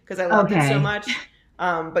again because I loved it so much.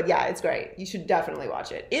 But yeah, it's great. You should definitely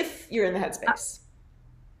watch it if you're in the headspace.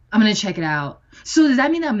 I'm going to check it out. So does that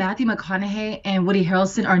mean that Matthew McConaughey and Woody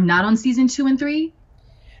Harrelson are not on season 2 and 3?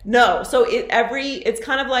 No, so it's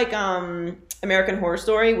kind of like American Horror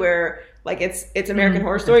Story, where like it's American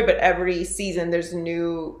Horror Story, but every season there's a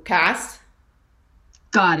new cast.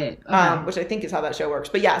 Got it. Okay. Which I think is how that show works.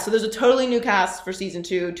 But yeah, so there's a totally new cast for season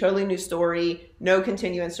 2, totally new story, no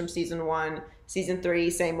continuance from season 1. Season 3,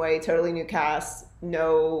 same way, totally new cast,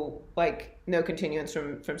 no continuance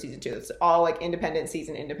from season 2. It's all like independent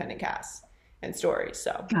season, independent casts and stories.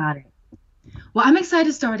 So got it. Well, I'm excited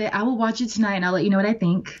to start it. I will watch it tonight and I'll let you know what I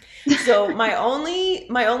think. So my only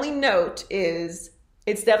note is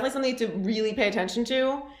it's definitely something to really pay attention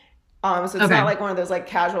to. So it's not like one of those like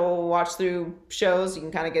casual watch through shows. You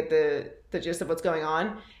can kind of get the gist of what's going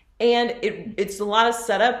on. And it's a lot of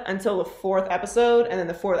setup until the 4th episode. And then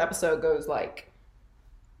the 4th episode goes like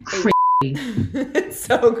crazy. It's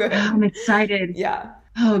so good. I'm excited. Yeah.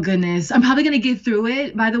 Oh goodness. I'm probably going to get through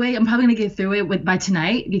it. By the way, I'm probably going to get through it by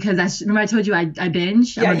tonight because remember I told you I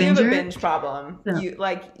binge. Yeah, I'm a you have a binger. binge problem. So,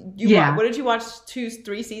 What did you watch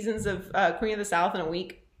 2-3 seasons of Queen of the South in a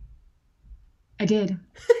week? I did.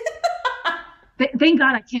 Thank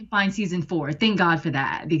God I can't find season 4. Thank God for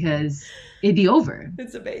that because it'd be over.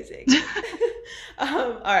 It's amazing.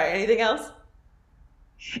 All right. Anything else?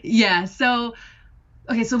 Yeah. So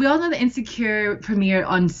we all know the Insecure premiered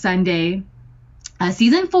on Sunday,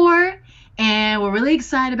 season 4, and we're really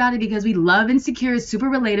excited about it because we love Insecure. It's super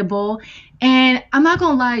relatable. And I'm not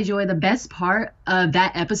going to lie, Joy, the best part of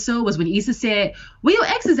that episode was when Issa said, where your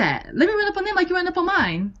exes at? Let me run up on them like you run up on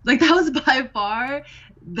mine. Like that was by far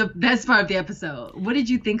the best part of the episode. What did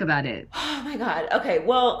you think about it? Oh my God. Okay.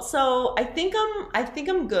 Well, so I think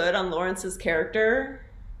I'm good on Lawrence's character.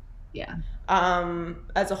 Yeah.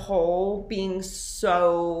 As a whole, being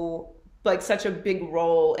so like such a big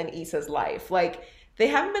role in Issa's life. Like they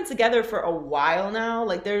haven't been together for a while now.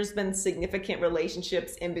 Like there's been significant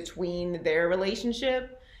relationships in between their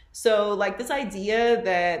relationship. So like this idea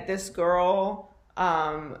that this girl,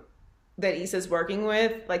 that Issa's working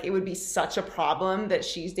with, like it would be such a problem that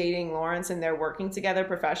she's dating Lawrence and they're working together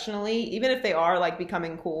professionally, even if they are like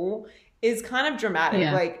becoming cool, is kind of dramatic.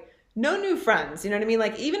 Yeah. Like no new friends, you know what I mean?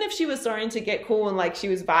 Like even if she was starting to get cool and like she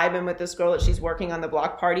was vibing with this girl that she's working on the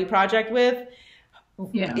block party project with,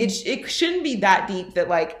 yeah, it shouldn't be that deep that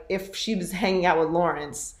like if she was hanging out with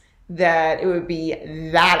Lawrence that it would be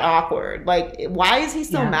that awkward. Like why is he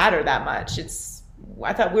still mad her that much?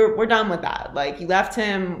 I thought we're done with that. Like you left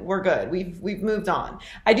him, we're good. We've moved on.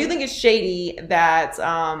 I do think it's shady that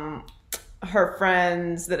her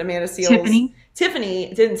friends, that Amanda Seales,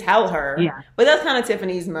 Tiffany didn't tell her. Yeah. But that's kind of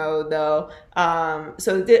Tiffany's mode though.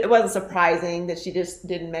 So it wasn't surprising that she just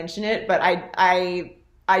didn't mention it. But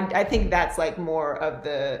I think that's like more of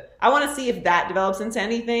I want to see if that develops into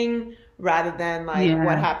anything rather than like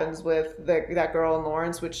what happens with that girl in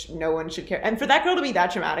Lawrence, which no one should care. And for that girl to be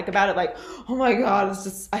that dramatic about it, like, oh my God,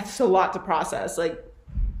 it's a lot to process. Like,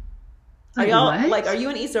 are y'all like, are you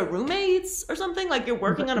and Issa roommates or something? Like you're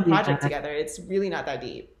working on a project together. It's really not that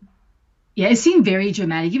deep. Yeah, it seemed very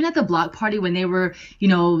dramatic. Even at the block party when they were,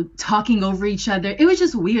 talking over each other, it was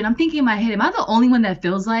just weird. I'm thinking in my head, am I the only one that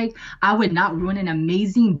feels like I would not ruin an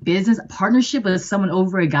amazing business partnership with someone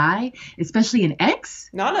over a guy, especially an ex?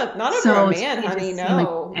 Not over a man, honey.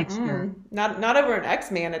 No, like not over an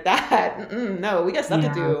ex-man at that. No, we got stuff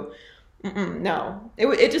to do. No,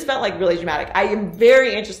 it just felt like really dramatic. I am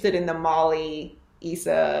very interested in the Molly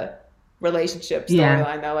Issa relationship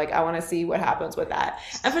storyline though. Like I want to see what happens with that.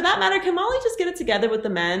 And for that matter, can Molly just get it together with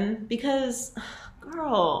the men? Because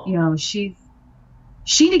girl, she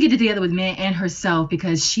need to get it together with men and herself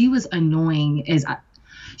because she was annoying.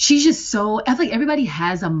 She's just so, I feel like everybody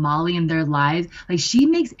has a Molly in their lives. Like she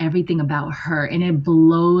makes everything about her and it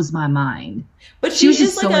blows my mind. But she's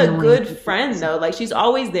just like a good friend though. Like she's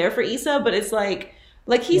always there for Issa, but it's like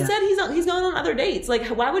he said he's going on other dates. Like,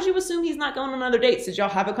 why would you assume he's not going on other dates? Did y'all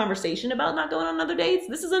have a conversation about not going on other dates?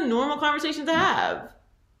 This is a normal conversation to have.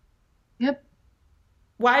 Yep.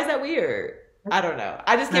 Why is that weird? I don't know.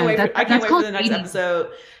 I just can't wait. I can't wait for the next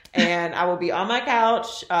episode. And I will be on my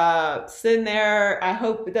couch, sitting there. I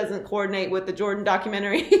hope it doesn't coordinate with the Jordan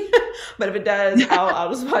documentary, but if it does, I'll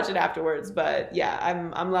just watch it afterwards. But yeah,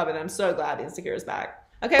 I'm loving it. I'm so glad Insecure is back.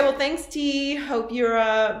 Okay, well, thanks, T. Hope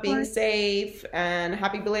you're being safe, and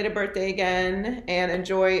happy belated birthday again, and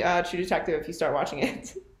enjoy True Detective if you start watching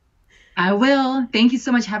it. I will. Thank you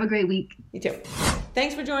so much. Have a great week. You too.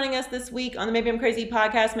 Thanks for joining us this week on the Maybe I'm Crazy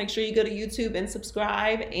podcast. Make sure you go to YouTube and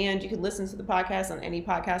subscribe, and you can listen to the podcast on any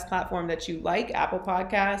podcast platform that you like: Apple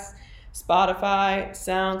Podcasts, Spotify,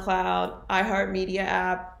 SoundCloud, iHeartMedia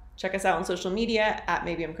app. Check us out on social media at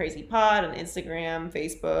Maybe I'm Crazy Pod on Instagram,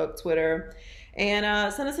 Facebook, Twitter.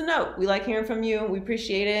 And send us a note. We like hearing from you. We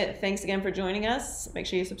appreciate it. Thanks again for joining us. Make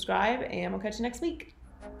sure you subscribe, and we'll catch you next week.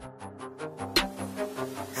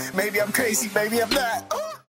 Maybe I'm crazy, maybe I'm not.